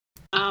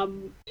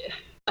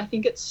 I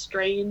think it's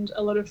strained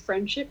a lot of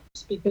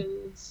friendships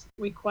because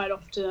we quite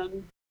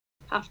often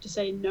have to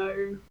say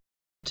no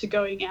to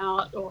going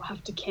out or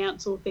have to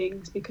cancel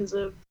things because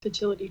of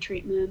fertility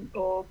treatment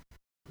or,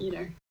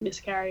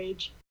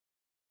 miscarriage.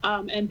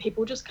 And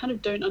people just kind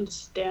of don't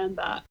understand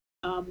that.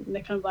 And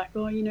they're kind of like,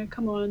 oh,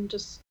 come on,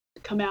 just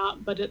come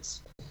out. But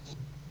it's,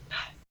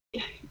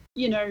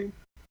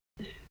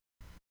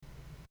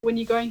 when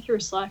you're going through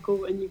a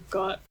cycle and you've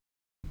got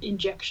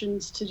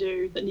injections to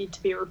do that need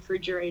to be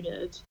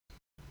refrigerated,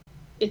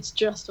 it's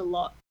just a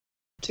lot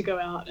to go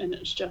out, and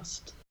it's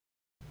just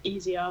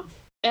easier.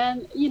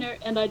 And,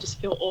 and I just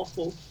feel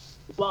awful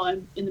while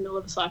I'm in the middle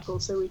of a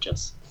cycle, so we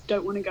just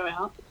don't want to go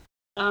out.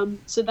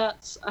 So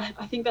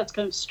I think that's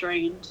kind of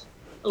strained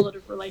a lot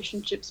of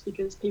relationships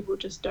because people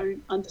just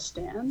don't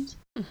understand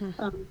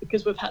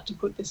because we've had to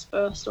put this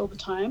first all the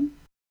time.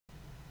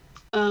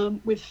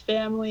 With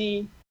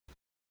family...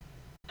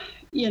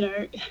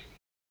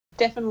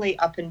 definitely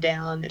up and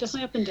down.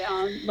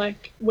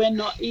 Like, we're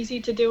not easy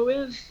to deal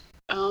with,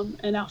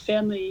 and our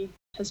family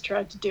has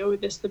tried to deal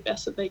with this the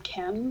best that they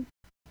can,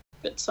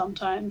 but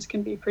sometimes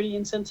can be pretty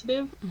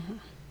insensitive.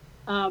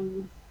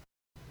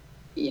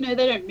 They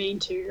don't mean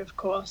to, of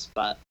course,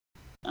 but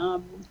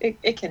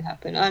it can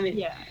happen. I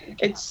mean,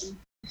 it's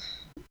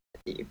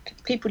happen.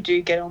 People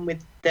do get on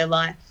with their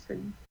life,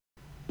 and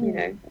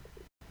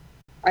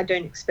I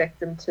don't expect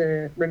them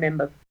to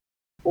remember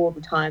all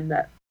the time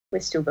that we're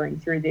still going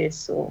through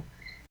this, or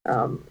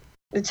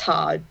it's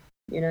hard,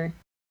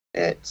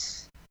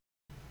 it's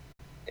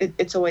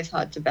always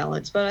hard to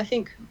balance. But I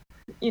think,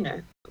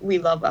 we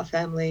love our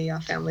family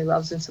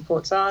loves and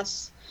supports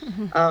us.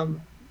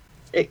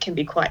 It can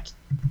be quite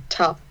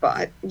tough,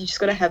 but you just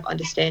got to have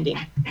understanding.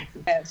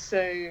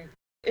 So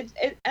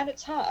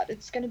it's hard.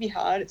 It's going to be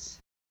hard.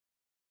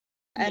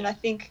 And I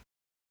think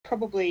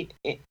probably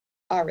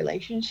our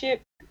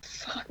relationship,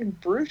 fucking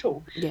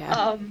brutal.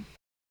 Yeah.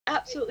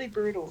 Absolutely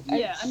brutal.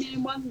 Yeah, I mean,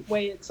 in one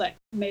way it's like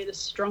made us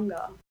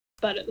stronger,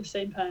 but at the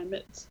same time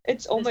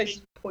it's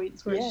almost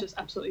points where it's just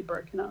absolutely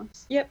broken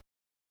us. Yep.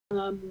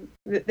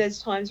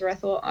 There's times where I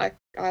thought I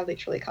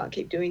literally can't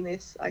keep doing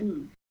this.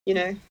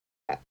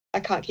 I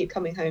can't keep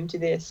coming home to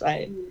this.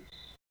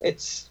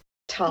 It's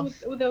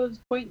tough. Well, there was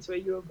points where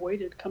you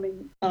avoided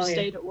coming. You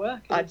stayed at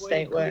work. I'd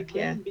stay at work,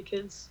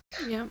 because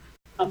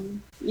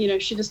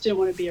she just didn't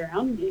want to be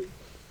around me,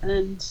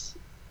 and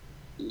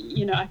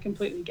I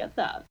completely get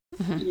that.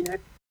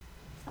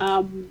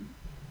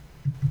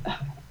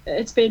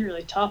 It's been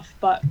really tough,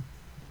 but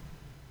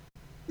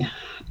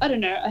I don't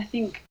know. I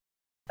think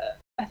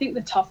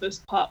the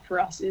toughest part for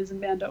us is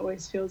Amanda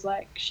always feels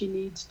like she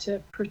needs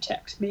to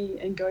protect me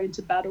and go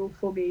into battle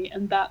for me,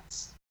 and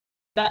that's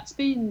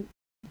been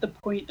the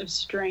point of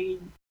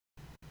strain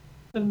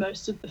for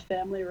most of the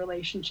family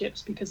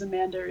relationships, because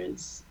Amanda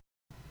is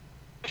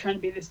trying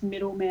to be this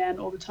middleman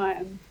all the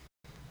time,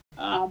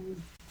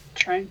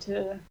 trying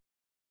to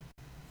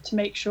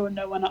make sure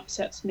no one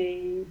upsets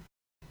me,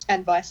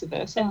 and vice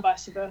versa.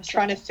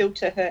 Trying to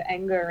filter her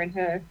anger and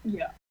her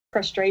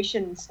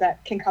frustrations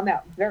that can come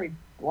out very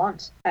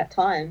blunt at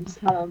times,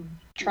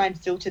 try and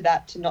filter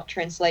that to not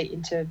translate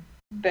into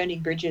burning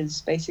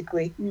bridges,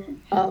 basically,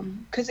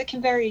 because it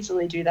can very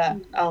easily do that.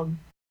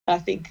 I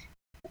think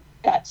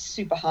that's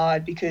super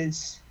hard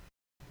because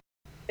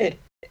it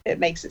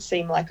makes it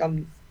seem like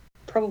I'm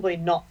probably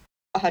not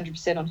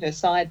 100% on her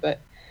side, but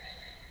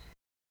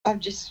I've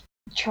just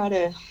tried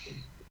to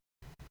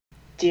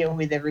deal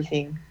with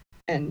everything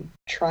and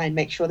try and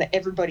make sure that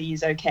everybody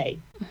is okay.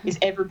 Is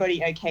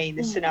everybody okay in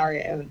this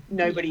scenario?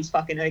 Nobody's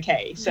fucking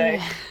okay. So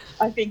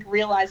I think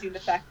realizing the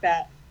fact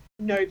that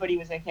nobody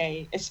was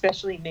okay,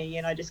 especially me,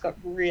 and I just got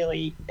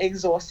really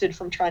exhausted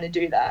from trying to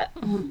do that.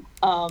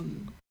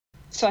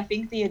 So I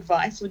think the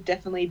advice would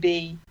definitely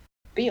be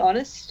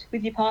honest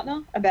with your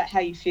partner about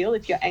how you feel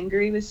if you're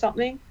angry with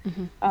something,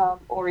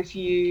 or if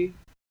you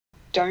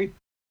don't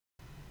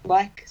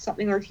like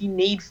something, or if you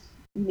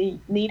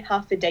need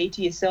half a day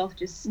to yourself,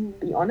 just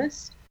be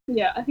honest.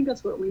 Yeah, I think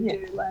that's what we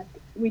do. Like,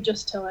 we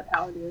just tell it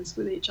how it is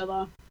with each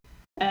other,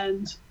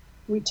 and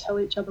we tell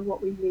each other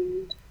what we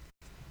need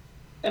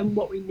and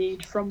what we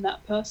need from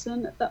that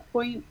person at that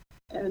point.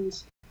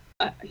 And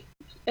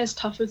as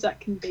tough as that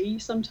can be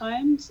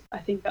sometimes, I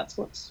think that's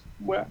what's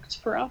worked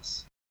for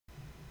us.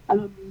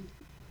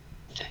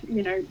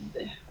 You know,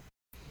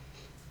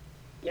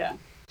 yeah.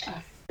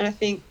 And I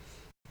think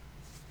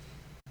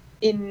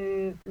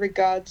in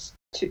regards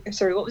to,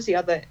 sorry, what was the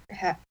other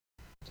it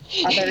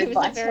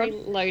was a very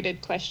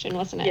loaded question,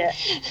 wasn't it? Yeah.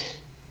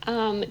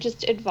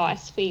 Just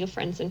advice for your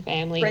friends and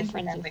family, of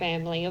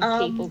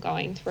people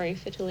going through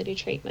fertility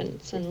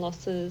treatments and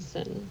losses.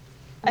 And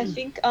I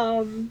think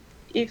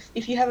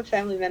if you have a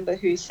family member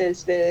who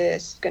says they're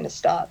going to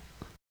start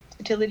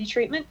fertility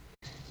treatment,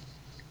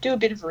 do a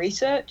bit of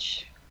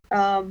research,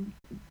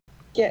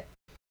 get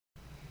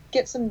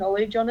some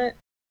knowledge on it.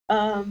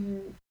 I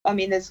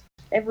mean,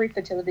 every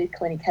fertility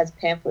clinic has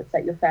pamphlets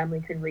that your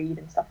family can read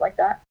and stuff like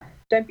that.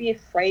 Don't be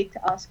afraid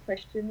to ask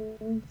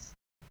questions.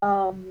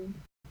 And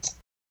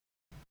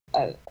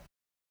I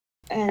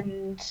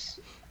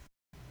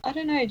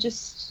don't know,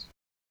 just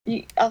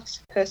you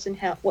ask the person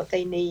what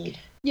they need.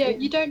 Yeah,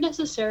 you don't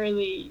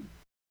necessarily.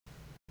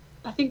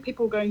 I think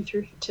people going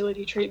through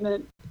fertility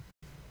treatment,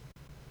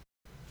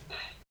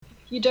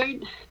 you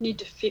don't need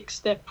to fix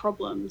their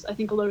problems. I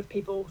think a lot of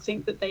people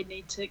think that they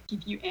need to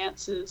give you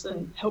answers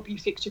and help you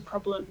fix your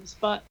problems,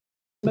 but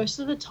most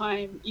of the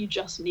time you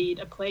just need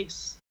a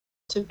place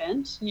to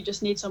vent. You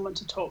just need someone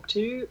to talk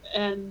to,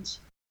 and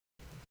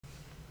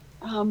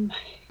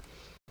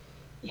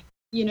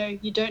you know,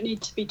 you don't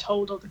need to be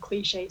told all the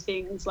cliche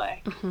things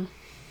like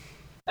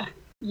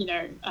you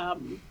know,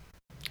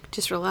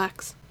 just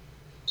relax.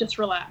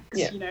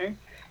 You know,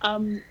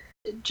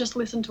 just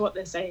listen to what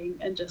they're saying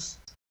and just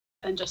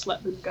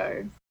let them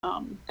go.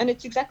 And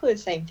it's exactly the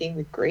same thing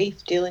with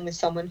grief, dealing with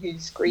someone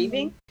who's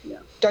grieving.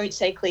 Don't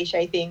say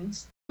cliche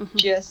things.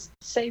 Just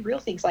say real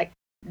things like,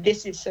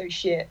 this is so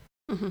shit.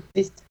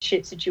 This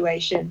shit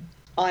situation.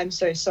 I'm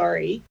so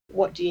sorry.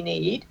 What do you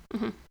need?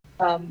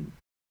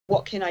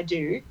 What can I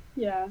do?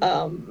 Yeah.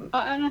 And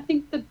I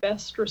think the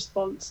best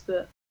response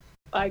that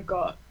I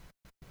got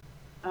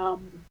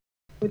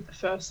with the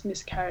first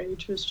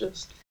miscarriage was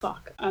just,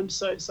 fuck, I'm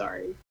so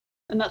sorry.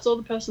 And that's all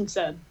the person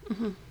said.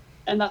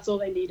 And that's all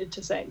they needed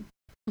to say.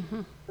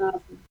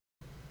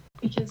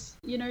 Because,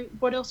 you know,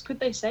 what else could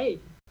they say?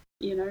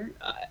 You know,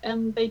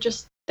 and they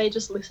just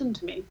listened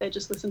to me. They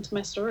just listened to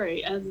my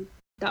story, and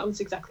that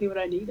was exactly what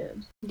I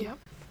needed. Yeah.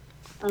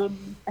 I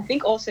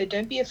think also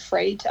don't be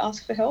afraid to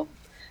ask for help.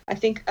 I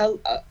think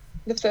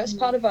the first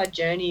part of our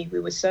journey, we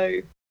were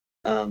so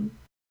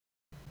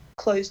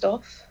closed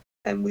off,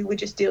 and we were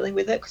just dealing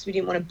with it because we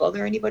didn't want to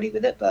bother anybody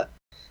with it. But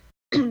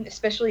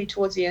especially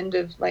towards the end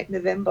of like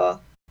November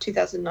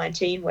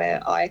 2019,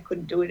 where I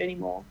couldn't do it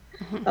anymore,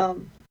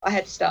 I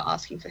had to start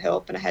asking for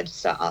help, and I had to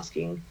start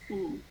asking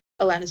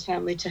Alana's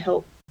family to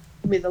help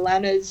with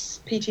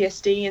Alana's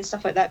PTSD and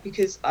stuff like that,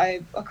 because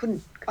I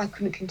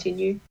couldn't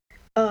continue.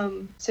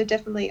 So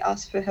definitely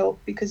ask for help,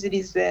 because it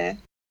is there.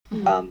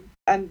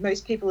 And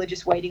most people are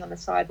just waiting on the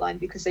sideline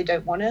because they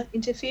don't want to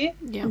interfere.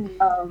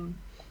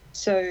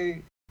 So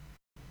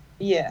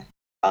yeah,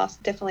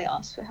 definitely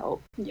ask for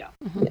help. Yeah.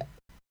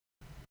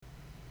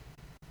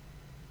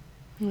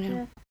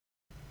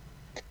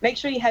 Make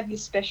sure you have your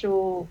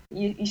special,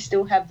 you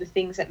still have the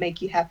things that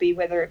make you happy,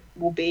 whether it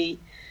will be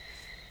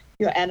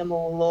your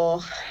animal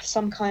or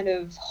some kind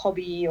of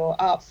hobby or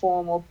art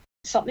form or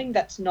something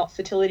that's not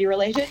fertility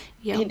related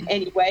in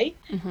any way,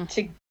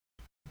 to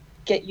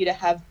get you to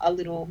have a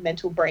little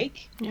mental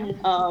break.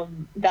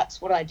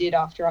 That's what I did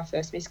after our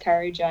first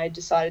miscarriage. I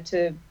decided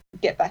to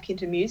get back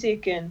into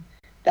music, and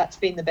that's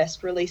been the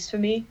best release for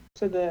me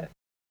for the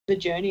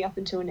journey up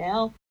until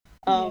now.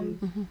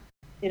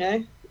 You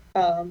know,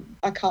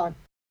 I can't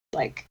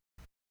like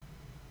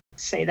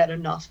say that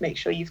enough. Make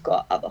sure you've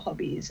got other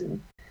hobbies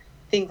and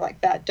things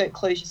like that. Don't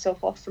close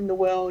yourself off from the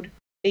world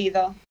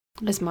either.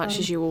 As much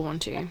as you will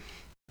want to.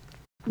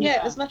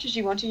 Yeah, as much as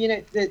you want to. You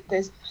know,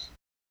 there's,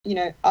 you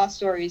know, our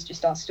story is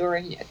just our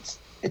story.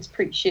 It's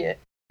pretty shit.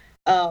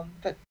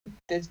 But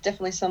there's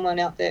definitely someone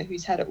out there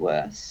who's had it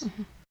worse,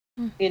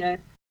 you know.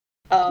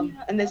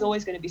 And there's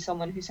always going to be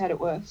someone who's had it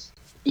worse.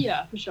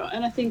 Yeah, for sure.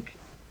 And I think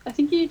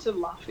you need to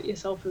laugh at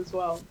yourself as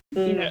well.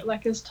 You know,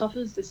 like, as tough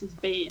as this has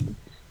been,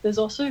 there's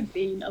also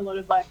been a lot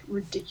of, like,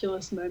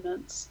 ridiculous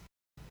moments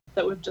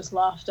that we've just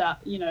laughed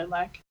at, you know,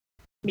 like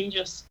me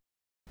just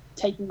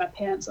taking my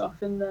pants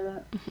off in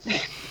the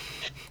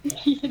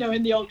you know,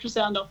 in the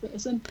ultrasound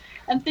office and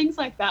things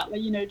like that,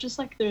 like, you know, just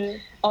like the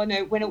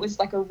when it was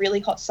like a really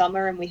hot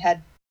summer and we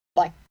had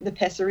like the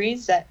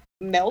pessaries that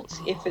melt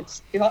if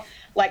it's too hot,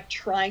 like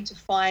trying to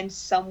find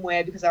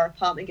somewhere, because our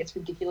apartment gets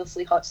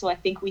ridiculously hot, so I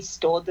think we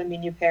stored them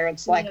in your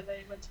parents' like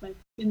they went to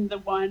in the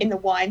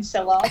wine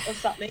cellar or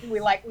something.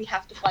 We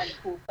have to find a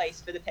cool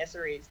place for the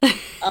pessaries.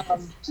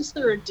 Just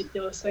the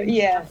ridiculous things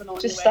that happen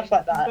on just your stuff way.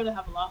 like that. You've got to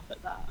have a laugh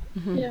at that.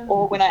 Yeah.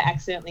 Or when I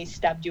accidentally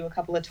stabbed you a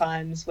couple of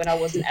times when I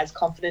wasn't as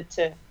confident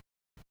to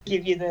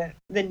give you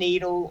the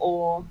needle,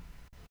 or,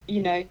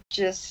 you know,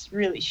 just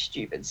really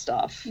stupid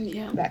stuff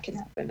that can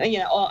happen. You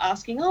know, or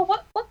asking,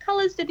 what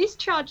colours the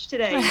discharge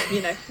today?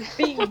 You know,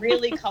 being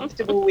really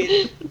comfortable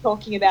with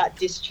talking about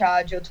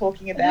discharge, or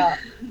talking about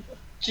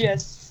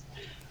just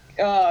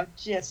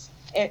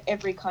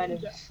every kind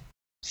of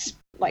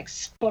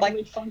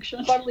bodily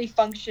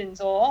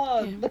functions,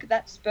 or look at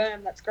that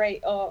sperm, that's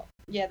great. Oh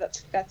yeah,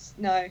 that's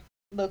no.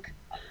 Look,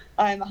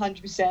 I'm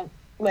 100%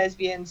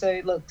 lesbian,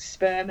 so look,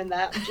 sperm and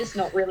that, I'm just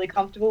not really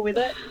comfortable with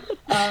it.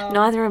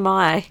 Neither am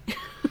I.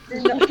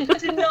 do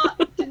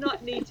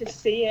not need to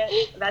see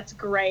it. That's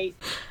great.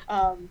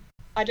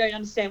 I don't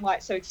understand why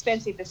it's so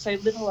expensive. There's so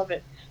little of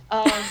it.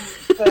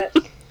 But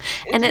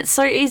and it's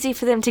so easy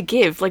for them to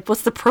give. Like,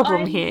 what's the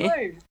problem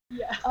here?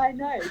 Yeah, I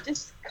know.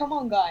 Just come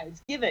on,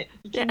 guys, give it.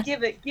 You can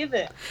give it.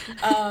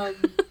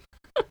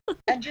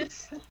 And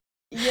just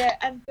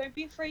and don't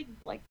be afraid,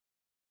 like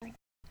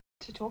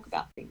to talk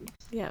about things.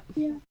 Yeah.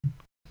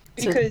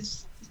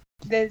 Because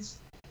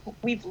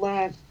we've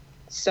learned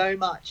so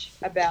much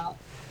about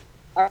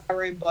our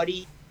own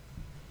bodies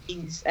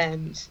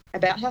and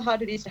about how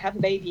hard it is to have a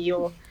baby,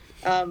 or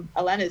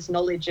Alana's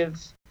knowledge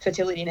of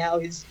fertility now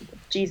is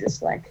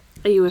Jesus. Like,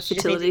 are you a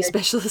fertility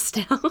specialist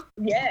now?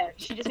 Yeah,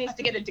 she just needs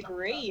to get a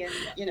degree, and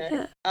you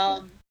know,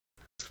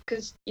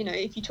 because you know,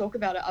 if you talk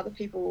about it, other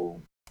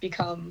people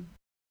become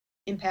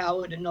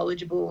empowered and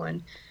knowledgeable,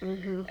 and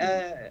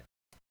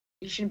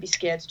you shouldn't be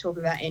scared to talk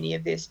about any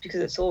of this,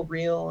 because it's all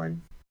real and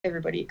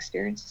everybody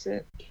experiences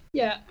it.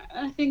 Yeah,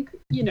 I think,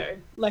 you know,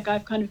 like,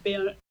 I've kind of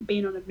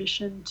been on a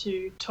mission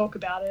to talk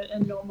about it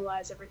and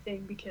normalize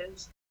everything,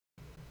 because,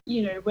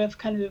 you know, we've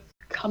kind of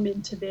come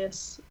into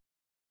this,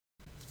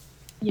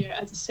 you know,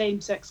 as a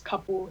same-sex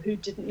couple who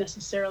didn't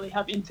necessarily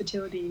have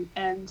infertility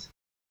and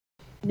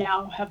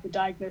now have the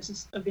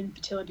diagnosis of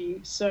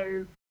infertility.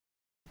 So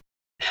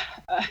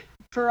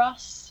for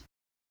us,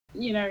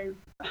 you know,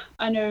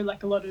 I know,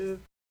 like, a lot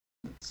of,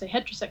 say,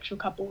 heterosexual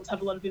couples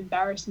have a lot of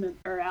embarrassment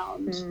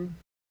around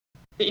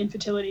the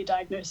infertility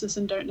diagnosis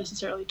and don't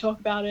necessarily talk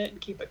about it and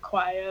keep it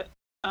quiet.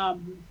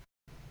 And,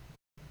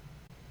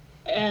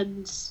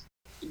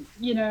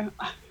 you know,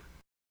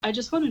 I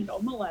just want to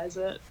normalize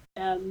it.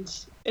 And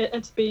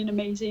it's been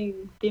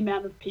amazing, the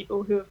amount of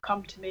people who have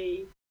come to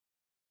me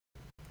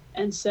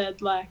and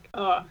said, like,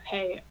 oh,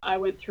 hey, I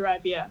went through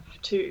IVF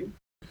too.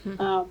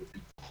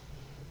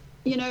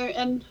 You know,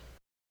 and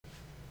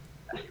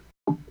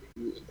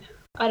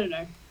I don't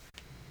know.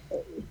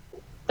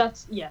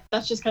 That's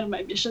just kind of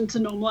my mission, to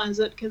normalize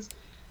it, because,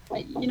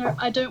 you know,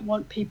 I don't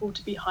want people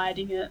to be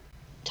hiding it.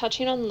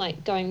 Touching on,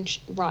 like, going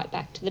right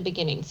back to the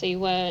beginning, so you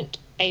weren't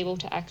able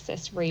to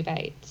access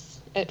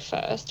rebates at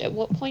first. At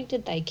what point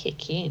did they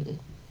kick in?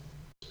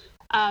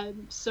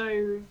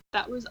 So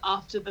that was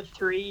after the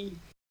 3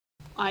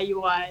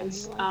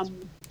 IUIs.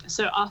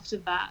 So after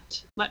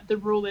that, like, the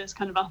rule is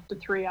kind of after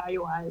 3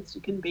 IUIs,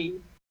 you can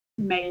be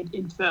made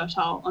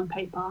infertile on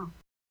paper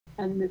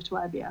and move to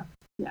IVF.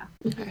 Yeah.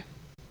 Okay.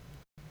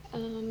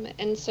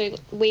 And so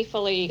we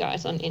follow you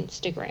guys on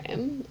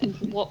Instagram.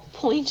 At what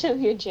point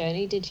of your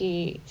journey did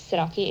you set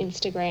up your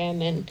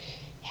Instagram, and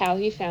how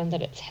have you found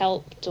that it's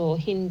helped or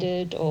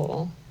hindered,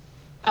 or?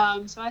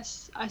 So I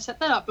set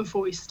that up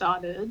before we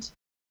started.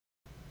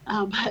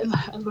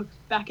 I look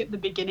back at the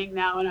beginning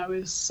now, and I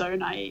was so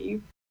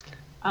naive.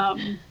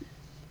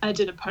 I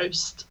did a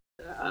post.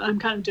 I'm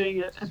kind of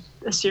doing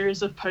a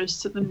series of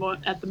posts at the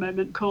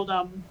moment called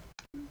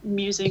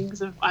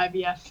Musings of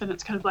IVF, and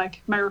it's kind of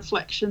like my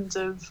reflections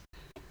of,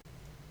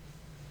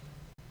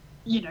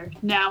 you know,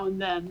 now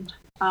and then.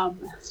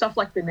 Stuff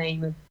like the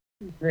name of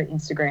the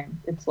Instagram,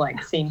 it's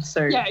like, seems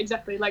so... Yeah,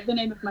 exactly. Like the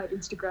name of my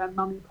Instagram,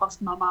 Mummy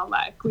Plus Mama,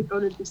 like, we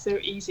thought it'd be so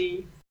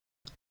easy,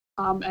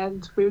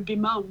 and we would be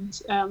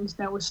mums, and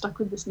now we're stuck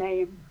with this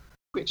name,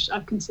 which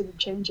I've considered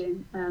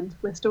changing, and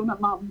we're still not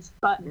mums.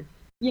 But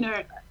you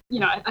know,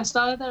 I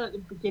started that at the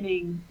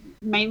beginning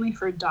mainly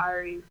for a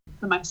diary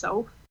for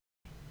myself,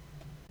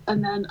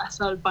 and then I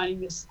started finding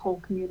this whole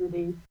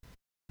community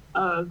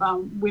of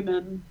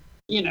women,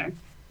 you know,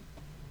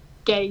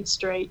 gay,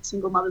 straight,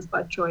 single mothers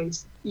by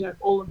choice, you know,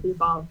 all of the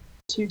above,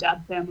 2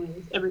 dad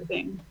families,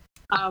 everything,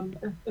 of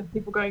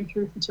people going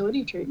through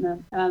fertility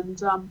treatment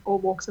and all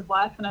walks of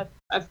life, and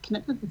I've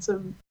connected with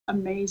some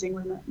amazing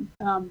women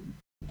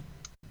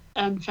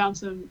and found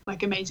some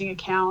like amazing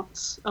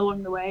accounts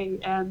along the way,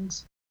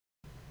 and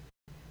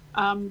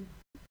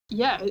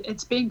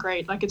it's been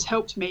great. Like, it's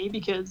helped me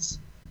because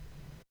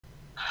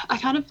I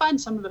kind of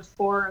find some of the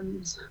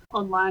forums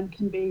online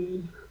can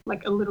be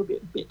like a little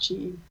bit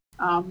bitchy,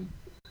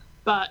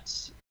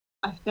 but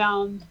I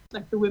found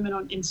like the women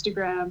on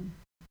Instagram,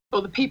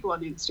 or the people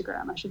on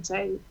Instagram, I should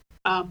say,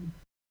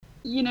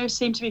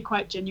 seem to be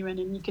quite genuine,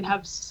 and you can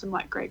have some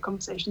like great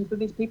conversations with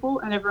these people,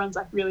 and everyone's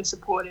like really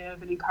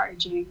supportive and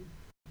encouraging.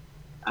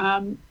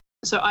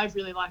 So I've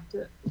really liked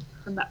it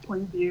from that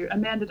point of view.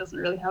 Amanda doesn't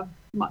really have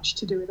much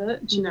to do with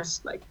it. She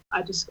just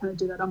I just kind of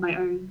do that on my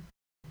own.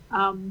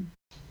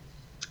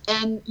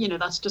 And,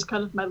 that's just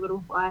kind of my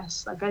little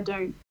vice. Like, I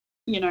don't,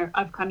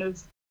 I've kind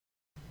of,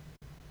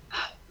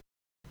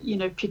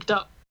 picked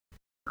up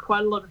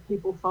quite a lot of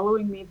people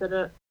following me that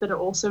are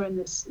also in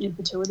this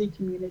infertility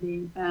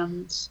community.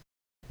 And,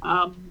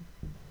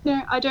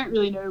 I don't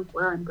really know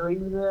where I'm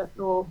going with it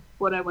or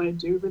what I want to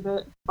do with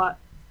it. But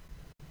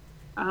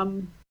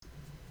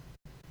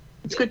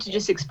it's good to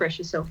just express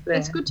yourself there.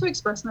 It's good to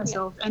express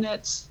myself. Yeah. And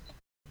it's,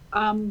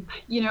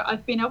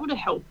 I've been able to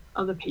help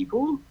other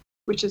people,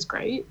 which is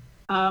great.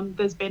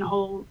 There's been a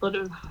whole lot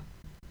of,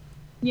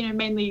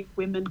 mainly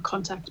women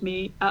contact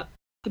me at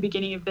the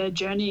beginning of their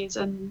journeys,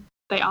 and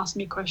they ask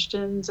me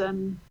questions,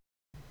 and,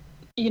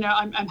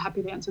 I'm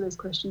happy to answer those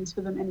questions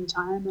for them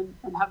anytime and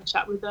have a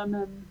chat with them.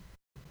 And,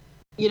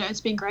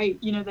 it's been great.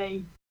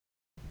 They,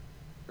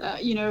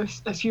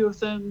 a few of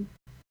them,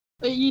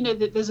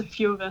 there's a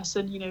few of us,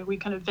 and, we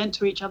kind of vent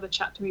to each other,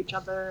 chat to each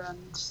other,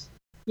 and,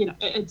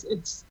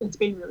 it's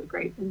been really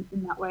great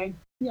in that way.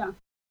 Yeah.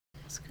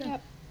 That's good.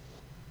 Yep.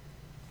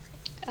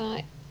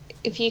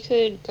 If you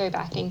could go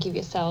back and give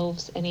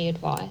yourselves any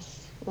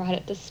advice right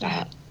at the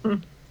start,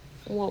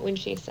 what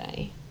would you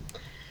say?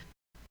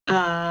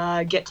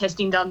 Get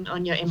testing done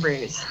on your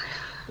embryos.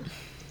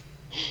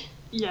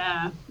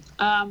 Yeah.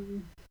 I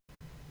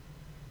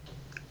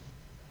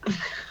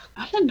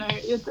don't know.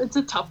 It's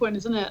a tough one,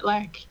 isn't it?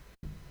 Like,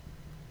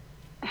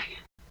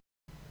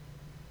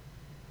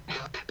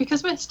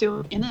 because we're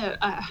still in it,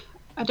 I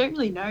don't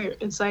really know.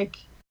 It's like,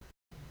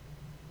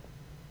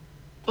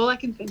 all I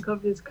can think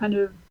of is kind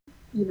of,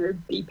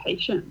 be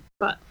patient.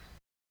 But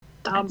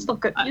that's not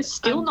good. You're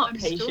still not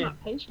patient. Still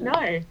not patient.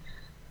 No,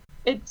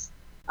 it's.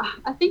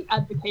 I think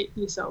advocate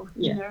for yourself.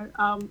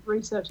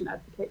 Research and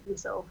advocate for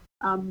yourself.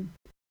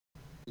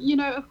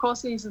 Of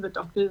course, these are the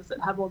doctors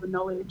that have all the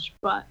knowledge,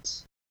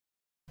 but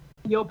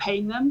you're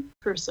paying them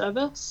for a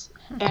service,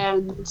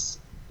 and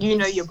you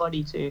know your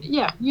body too.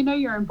 Yeah, you know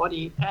your own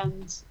body,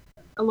 and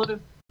a lot of.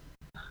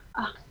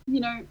 I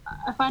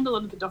find a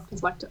lot of the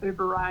doctors like to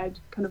override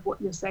kind of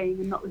what you're saying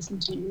and not listen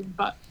to you.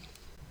 But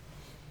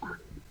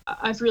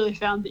I've really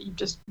found that you've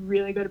just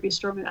really got to be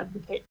strong and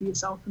advocate for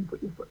yourself and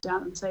put your foot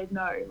down and say,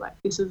 no, like,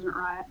 this isn't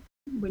right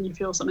when you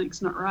feel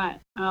something's not right.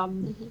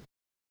 And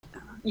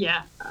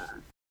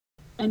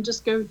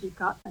just go with your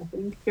gut, I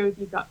think. Go with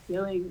your gut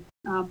feeling,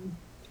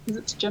 because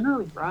it's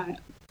generally right.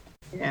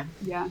 Yeah.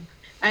 Yeah.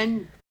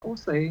 And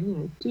also,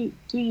 do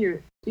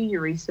your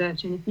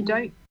research, and if you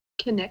don't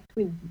connect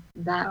with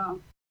that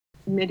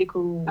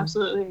medical,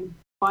 absolutely,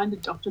 find a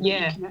doctor that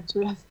you connect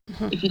with.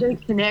 If you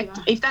don't connect,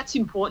 if that's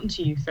important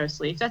to you,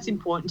 firstly, if that's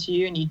important to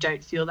you and you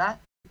don't feel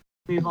that,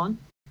 move on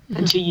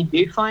until you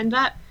do find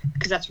that,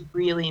 because that's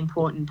really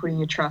important, putting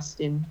your trust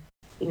in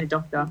a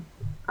doctor.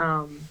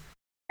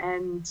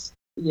 And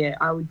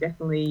I would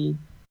definitely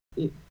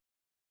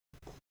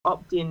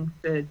opt in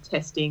for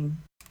testing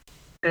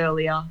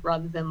earlier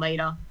rather than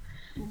later,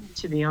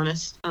 to be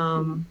honest.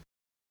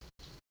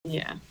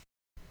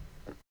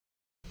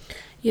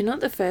 You're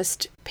not the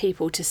first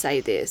people to say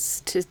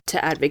this,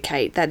 to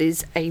advocate. That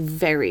is a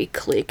very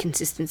clear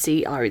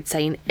consistency, I would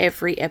say, in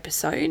every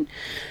episode.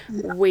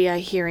 Yeah. We are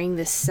hearing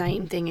the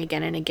same thing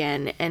again and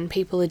again, and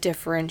people are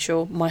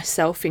differential,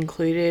 myself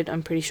included.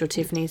 I'm pretty sure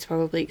Tiffany's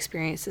probably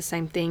experienced the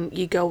same thing.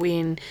 You go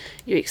in,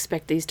 you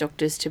expect these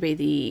doctors to be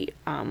the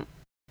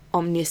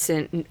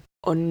omniscient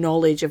or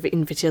knowledge of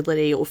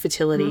infertility or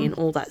fertility and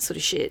all that sort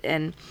of shit,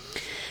 and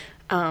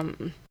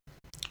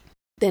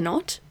they're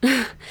not.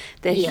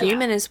 They're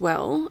human as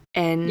well,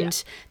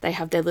 and they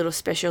have their little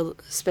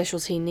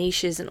specialty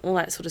niches and all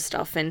that sort of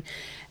stuff. And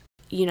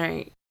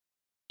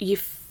you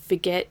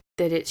forget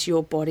that it's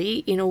your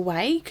body in a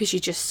way, because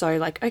you're just so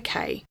like,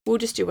 okay, we'll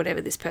just do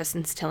whatever this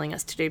person's telling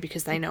us to do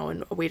because they know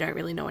and we don't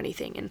really know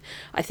anything. And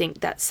I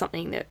think that's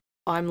something that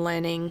I'm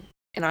learning,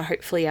 and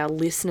hopefully our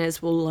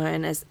listeners will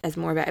learn as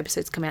more of our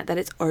episodes come out, that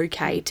it's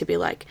okay to be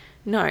like,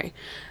 no,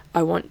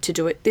 I want to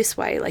do it this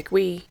way. Like,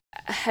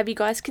 have you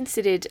guys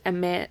considered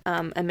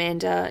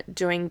Amanda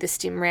doing the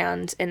stim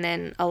round and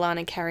then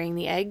Alana carrying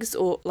the eggs,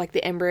 or like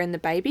the embryo and the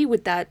baby?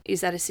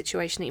 Is that a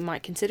situation that you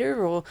might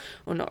consider, or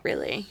not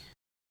really?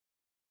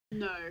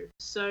 No.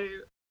 So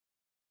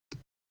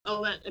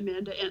I'll let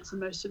Amanda answer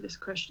most of this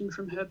question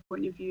from her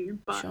point of view,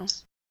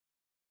 but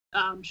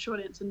Short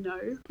answer,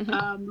 no.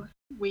 Mm-hmm.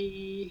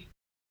 We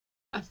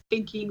are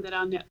thinking that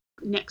our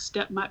next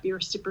step might be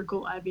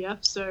reciprocal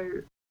IVF,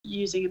 so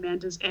using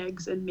Amanda's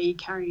eggs and me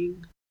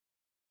transferring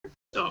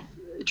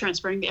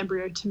the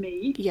embryo to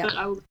me. Yeah. But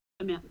I will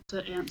Amanda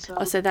to answer.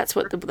 Oh, so that's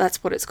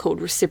what it's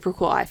called,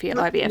 reciprocal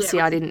IVF. Yeah, See,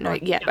 I didn't know.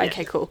 Yeah.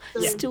 Okay. Cool.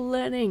 Yeah. Still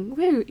learning.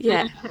 Woo.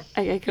 Yeah.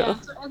 Okay. Cool.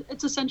 Yeah, so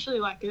it's essentially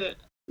like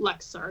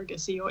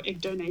surrogacy or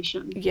egg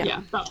donation.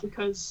 Yeah. But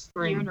because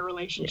you're in a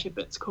relationship,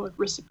 it's called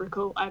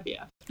reciprocal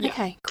IVF. Yeah.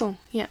 Okay. Cool.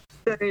 Yeah.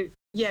 So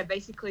yeah,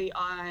 basically,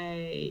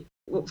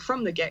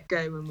 from the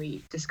get-go when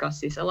we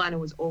discussed this, Alana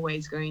was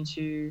always going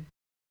to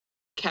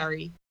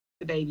carry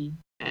the baby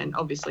and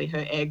obviously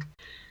her egg.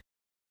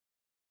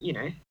 You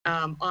know,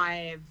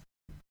 I've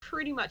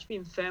pretty much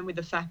been firm with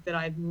the fact that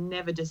I've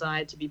never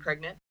desired to be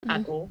pregnant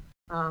at all.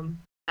 And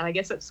I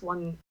guess that's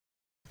one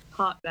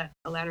part that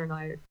Alana and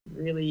I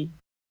really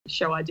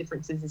show our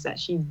differences, is that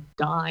she's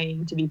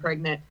dying to be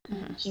pregnant.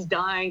 She's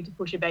dying to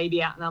push a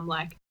baby out, and I'm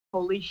like,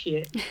 holy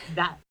shit,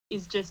 that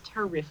is just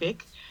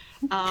horrific.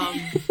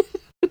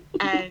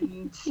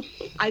 And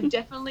I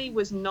definitely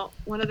was not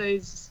one of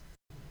those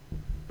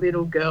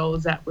little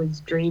girls that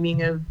was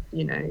dreaming of,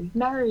 you know,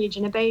 marriage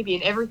and a baby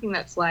and everything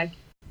that's like,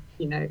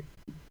 you know,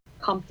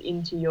 pumped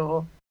into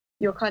your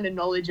kind of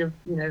knowledge of,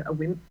 you know,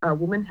 a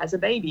woman has a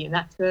baby and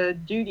that's her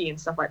duty and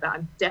stuff like that.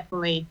 I've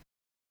definitely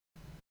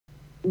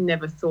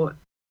never thought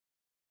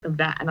of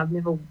that, and I've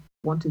never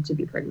wanted to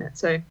be pregnant.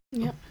 So,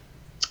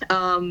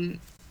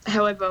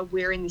 however,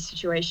 we're in this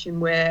situation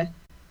where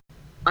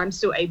I'm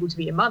still able to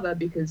be a mother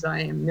because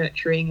I am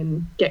nurturing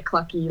and get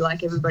clucky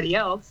like everybody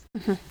else.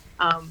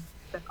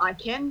 But I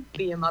can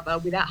be a mother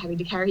without having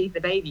to carry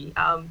the baby.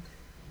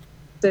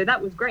 So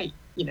that was great,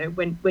 you know,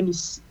 when you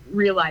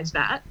realise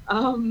that.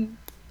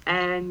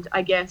 And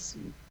I guess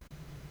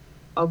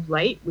of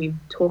late we've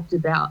talked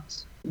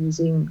about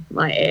using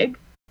my egg.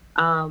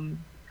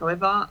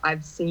 However,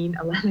 I've seen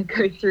Alana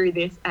go through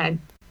this and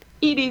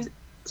it is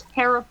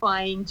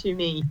terrifying to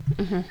me.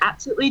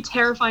 Absolutely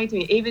terrifying to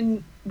me.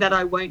 Even that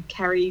I won't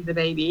carry the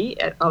baby,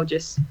 I'll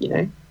just, you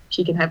know,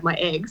 she can have my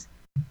eggs.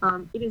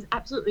 It is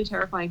absolutely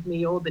terrifying to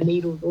me, all the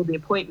needles, all the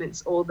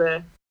appointments, all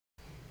the,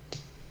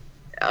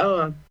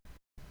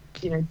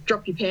 you know,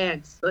 drop your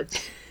pants.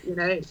 Let's, you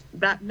know,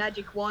 that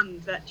magic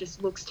wand, that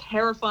just looks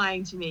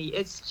terrifying to me.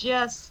 It's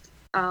just,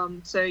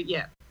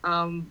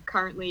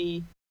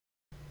 currently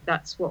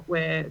that's what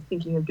we're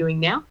thinking of doing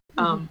now.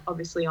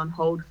 Obviously on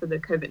hold for the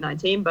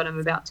COVID-19, but I'm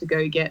about to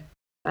go get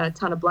a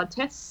ton of blood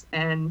tests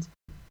and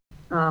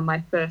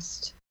my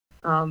first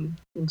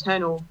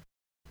internal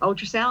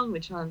ultrasound,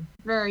 which I'm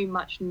very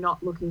much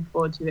not looking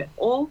forward to at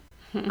all.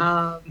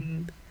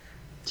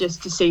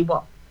 Just to see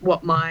what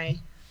my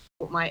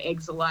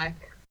eggs are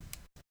like,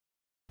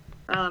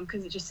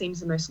 because it just seems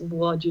the most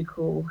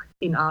logical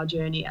in our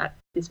journey at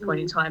this point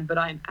in time. But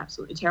I'm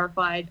absolutely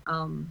terrified,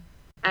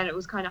 and it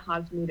was kind of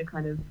hard for me to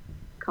kind of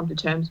come to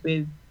terms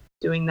with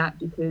doing that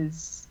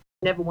because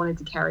I never wanted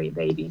to carry a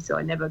baby, so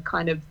I never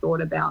kind of thought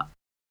about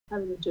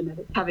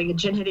having a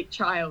genetic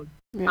child,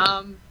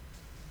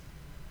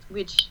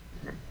 which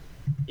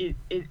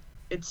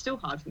it's still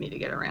hard for me to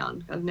get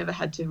around. I've never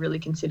had to really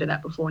consider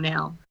that before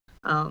now.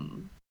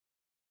 And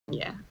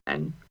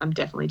I'm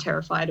definitely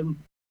terrified. And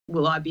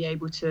will I be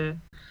able to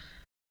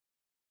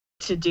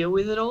deal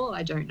with it all?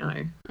 I don't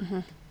know.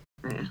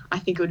 I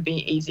think it would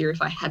be easier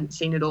if I hadn't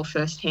seen it all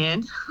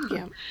firsthand.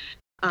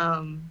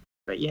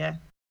 But yeah,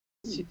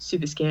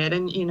 super scared.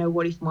 And, you know,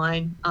 what if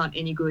mine aren't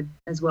any good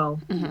as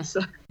well?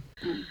 So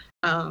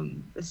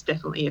it's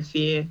definitely a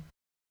fear.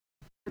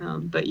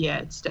 But yeah,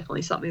 it's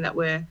definitely something that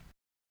we've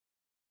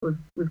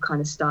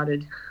kind of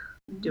started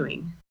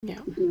doing.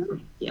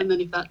 And then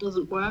if that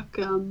doesn't work,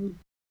 we'll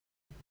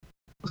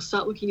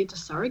start looking into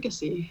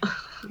surrogacy.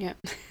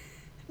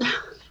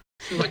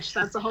 Which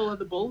that's a whole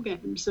other ball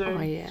game. So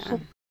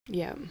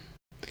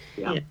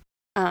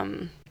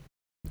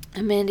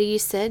Amanda, you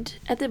said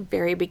at the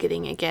very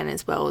beginning again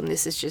as well, and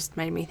this has just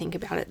made me think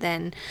about it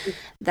then,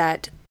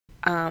 that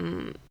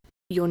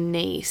your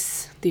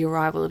niece, the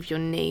arrival of your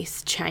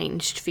niece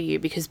changed for you,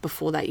 because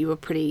before that you were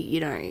pretty, you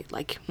know,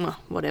 like, well,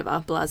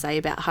 whatever, blasé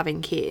about having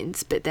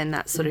kids, but then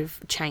that sort of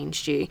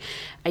changed you.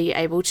 Are you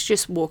able to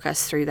just walk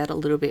us through that a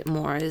little bit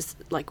more, as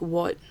like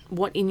what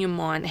in your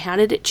mind, how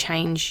did it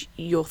change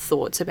your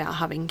thoughts about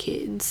having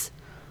kids?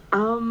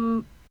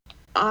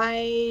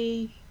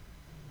 I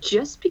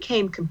just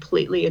became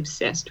completely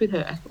obsessed with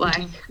her,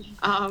 like,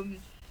 and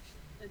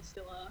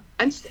still are.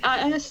 And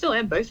I still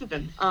am, both of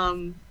them.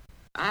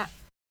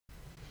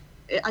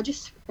 I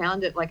just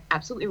found it like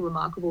absolutely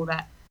remarkable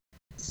that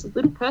this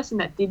little person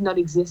that did not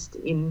exist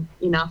in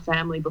our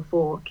family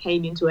before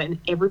came into it, and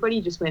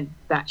everybody just went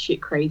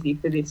batshit crazy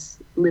for this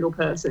little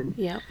person.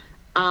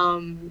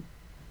 And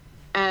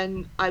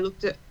I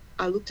looked at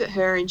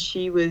her, and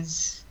she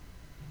was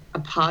a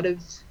part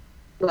of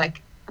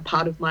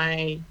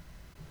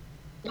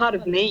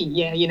me.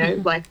 Yeah, you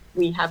know, like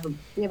we have a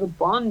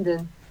bond,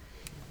 and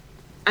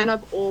I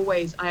have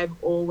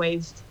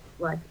always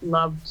like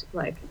loved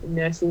like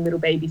nursing little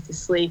babies to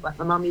sleep. Like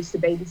my mum used to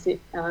babysit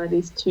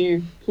these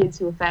 2 kids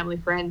who were family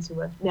friends who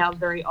were now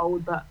very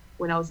old, but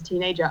when I was a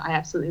teenager, I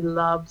absolutely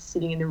loved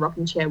sitting in the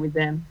rocking chair with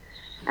them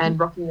and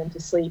rocking them to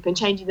sleep and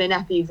changing their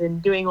nappies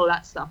and doing all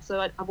that stuff. So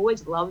I've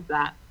always loved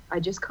that. I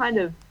just kind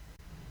of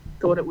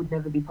thought it would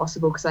never be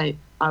possible because I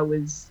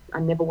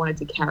never wanted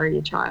to carry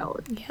a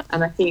child. Yeah.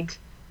 And I think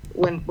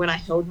when I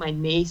held my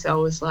niece, I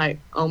was like,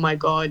 oh my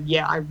God,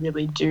 yeah, I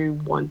really do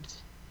want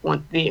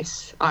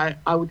this. I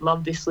would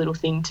love this little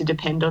thing to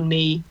depend on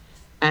me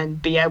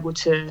and be able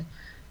to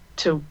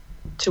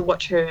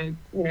watch her, you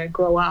know,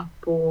 grow up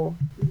or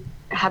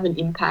have an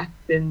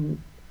impact and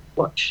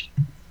watch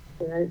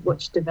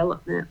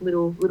development,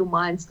 little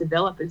minds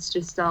develop. It's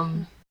just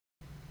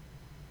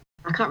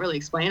I can't really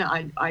explain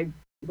it. I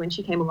when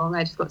she came along,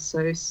 I just got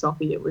so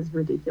soppy. It was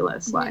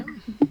ridiculous. Like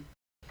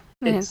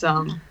it's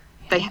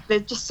they're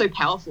just so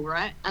powerful,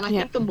 right? And I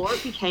think the more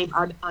it became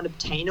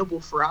unobtainable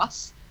for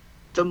us,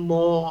 the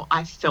more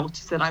I felt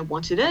that I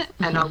wanted it,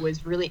 and I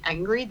was really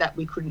angry that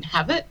we couldn't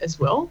have it as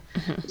well.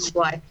 It's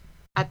like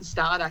at the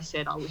start I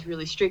said I was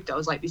really strict. I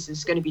was like, this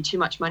is going to be too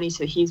much money,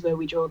 so here's where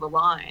we draw the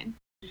line.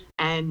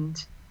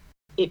 And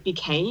it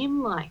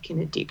became like an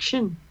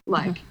addiction.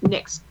 Like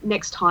next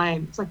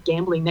time, it's like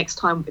gambling. Next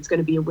time it's going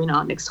to be a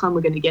winner. Next time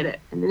we're going to get it,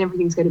 and then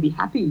everything's going to be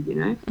happy, you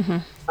know.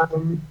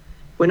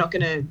 We're not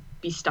going to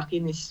be stuck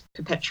in this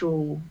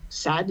perpetual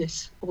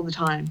sadness all the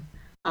time.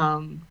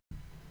 And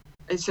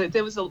so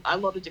there was a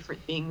lot of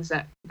different things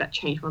that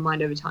changed my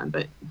mind over time,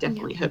 but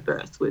definitely her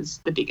birth was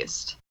the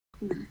biggest.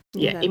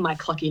 In my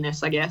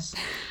cluckiness, I guess.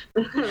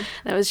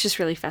 That was just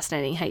really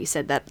fascinating how you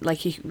said that,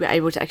 like you were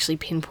able to actually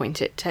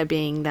pinpoint it to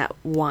being that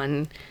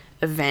one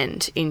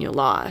event in your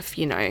life,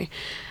 you know.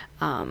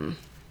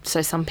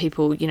 So some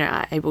people, you know,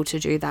 are able to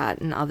do that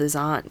and others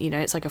aren't, you know.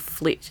 It's like a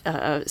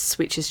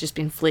switch has just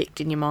been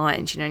flicked in your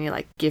mind, you know, and you're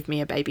like, give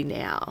me a baby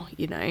now,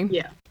 you know.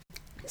 Yeah.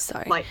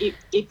 So like if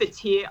it's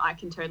here, I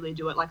can totally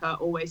do it. Like I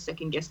always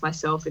second guess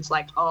myself. It's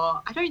like,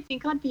 oh, I don't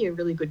think I'd be a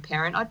really good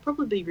parent. I'd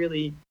probably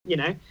really, you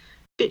know,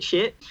 bit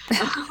shit.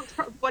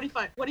 What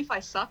if I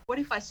suck? What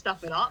if I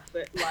stuff it up?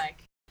 But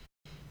like,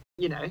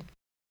 you know,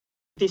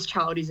 this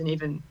child isn't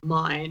even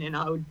mine, and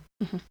I would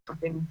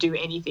fucking do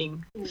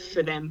anything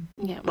for them.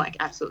 Like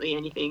absolutely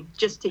anything,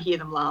 just to hear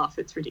them laugh.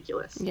 It's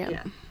ridiculous.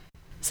 Yeah.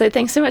 So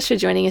thanks so much for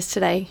joining us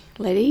today,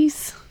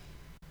 ladies.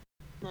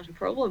 Not a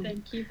problem.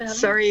 Thank you for having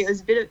Sorry,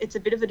 us. it's a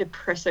bit of a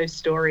depresso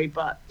story,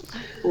 but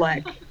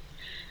like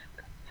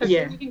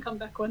Hopefully we can come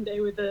back one day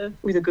with a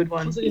good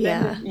one. Positive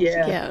ending.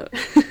 Yeah.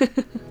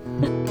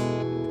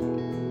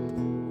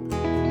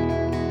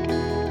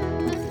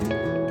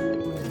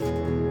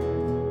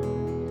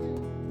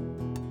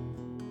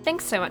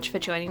 Thanks so much for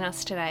joining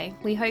us today.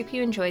 We hope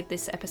you enjoyed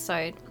this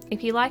episode.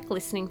 If you like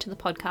listening to the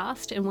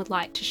podcast and would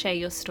like to share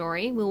your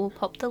story, we will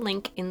pop the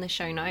link in the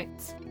show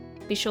notes.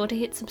 Be sure to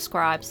hit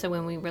subscribe so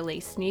when we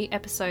release new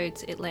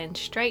episodes, it lands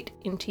straight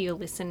into your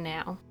listen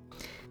now.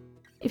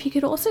 If you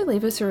could also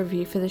leave us a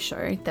review for the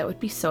show, that would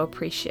be so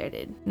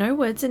appreciated. No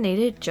words are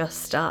needed,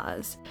 just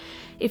stars.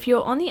 If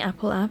you're on the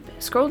Apple app,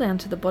 scroll down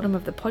to the bottom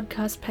of the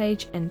podcast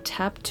page and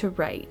tap to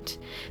rate.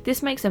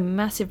 This makes a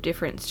massive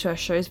difference to our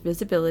show's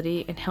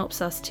visibility and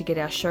helps us to get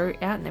our show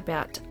out and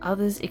about to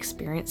others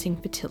experiencing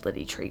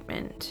fertility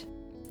treatment.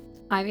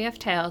 IVF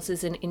Tales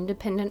is an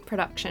independent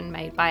production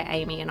made by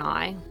Amy and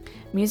I.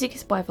 Music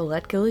is by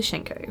Vlad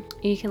Gilishenko.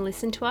 You can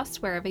listen to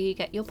us wherever you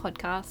get your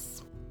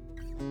podcasts.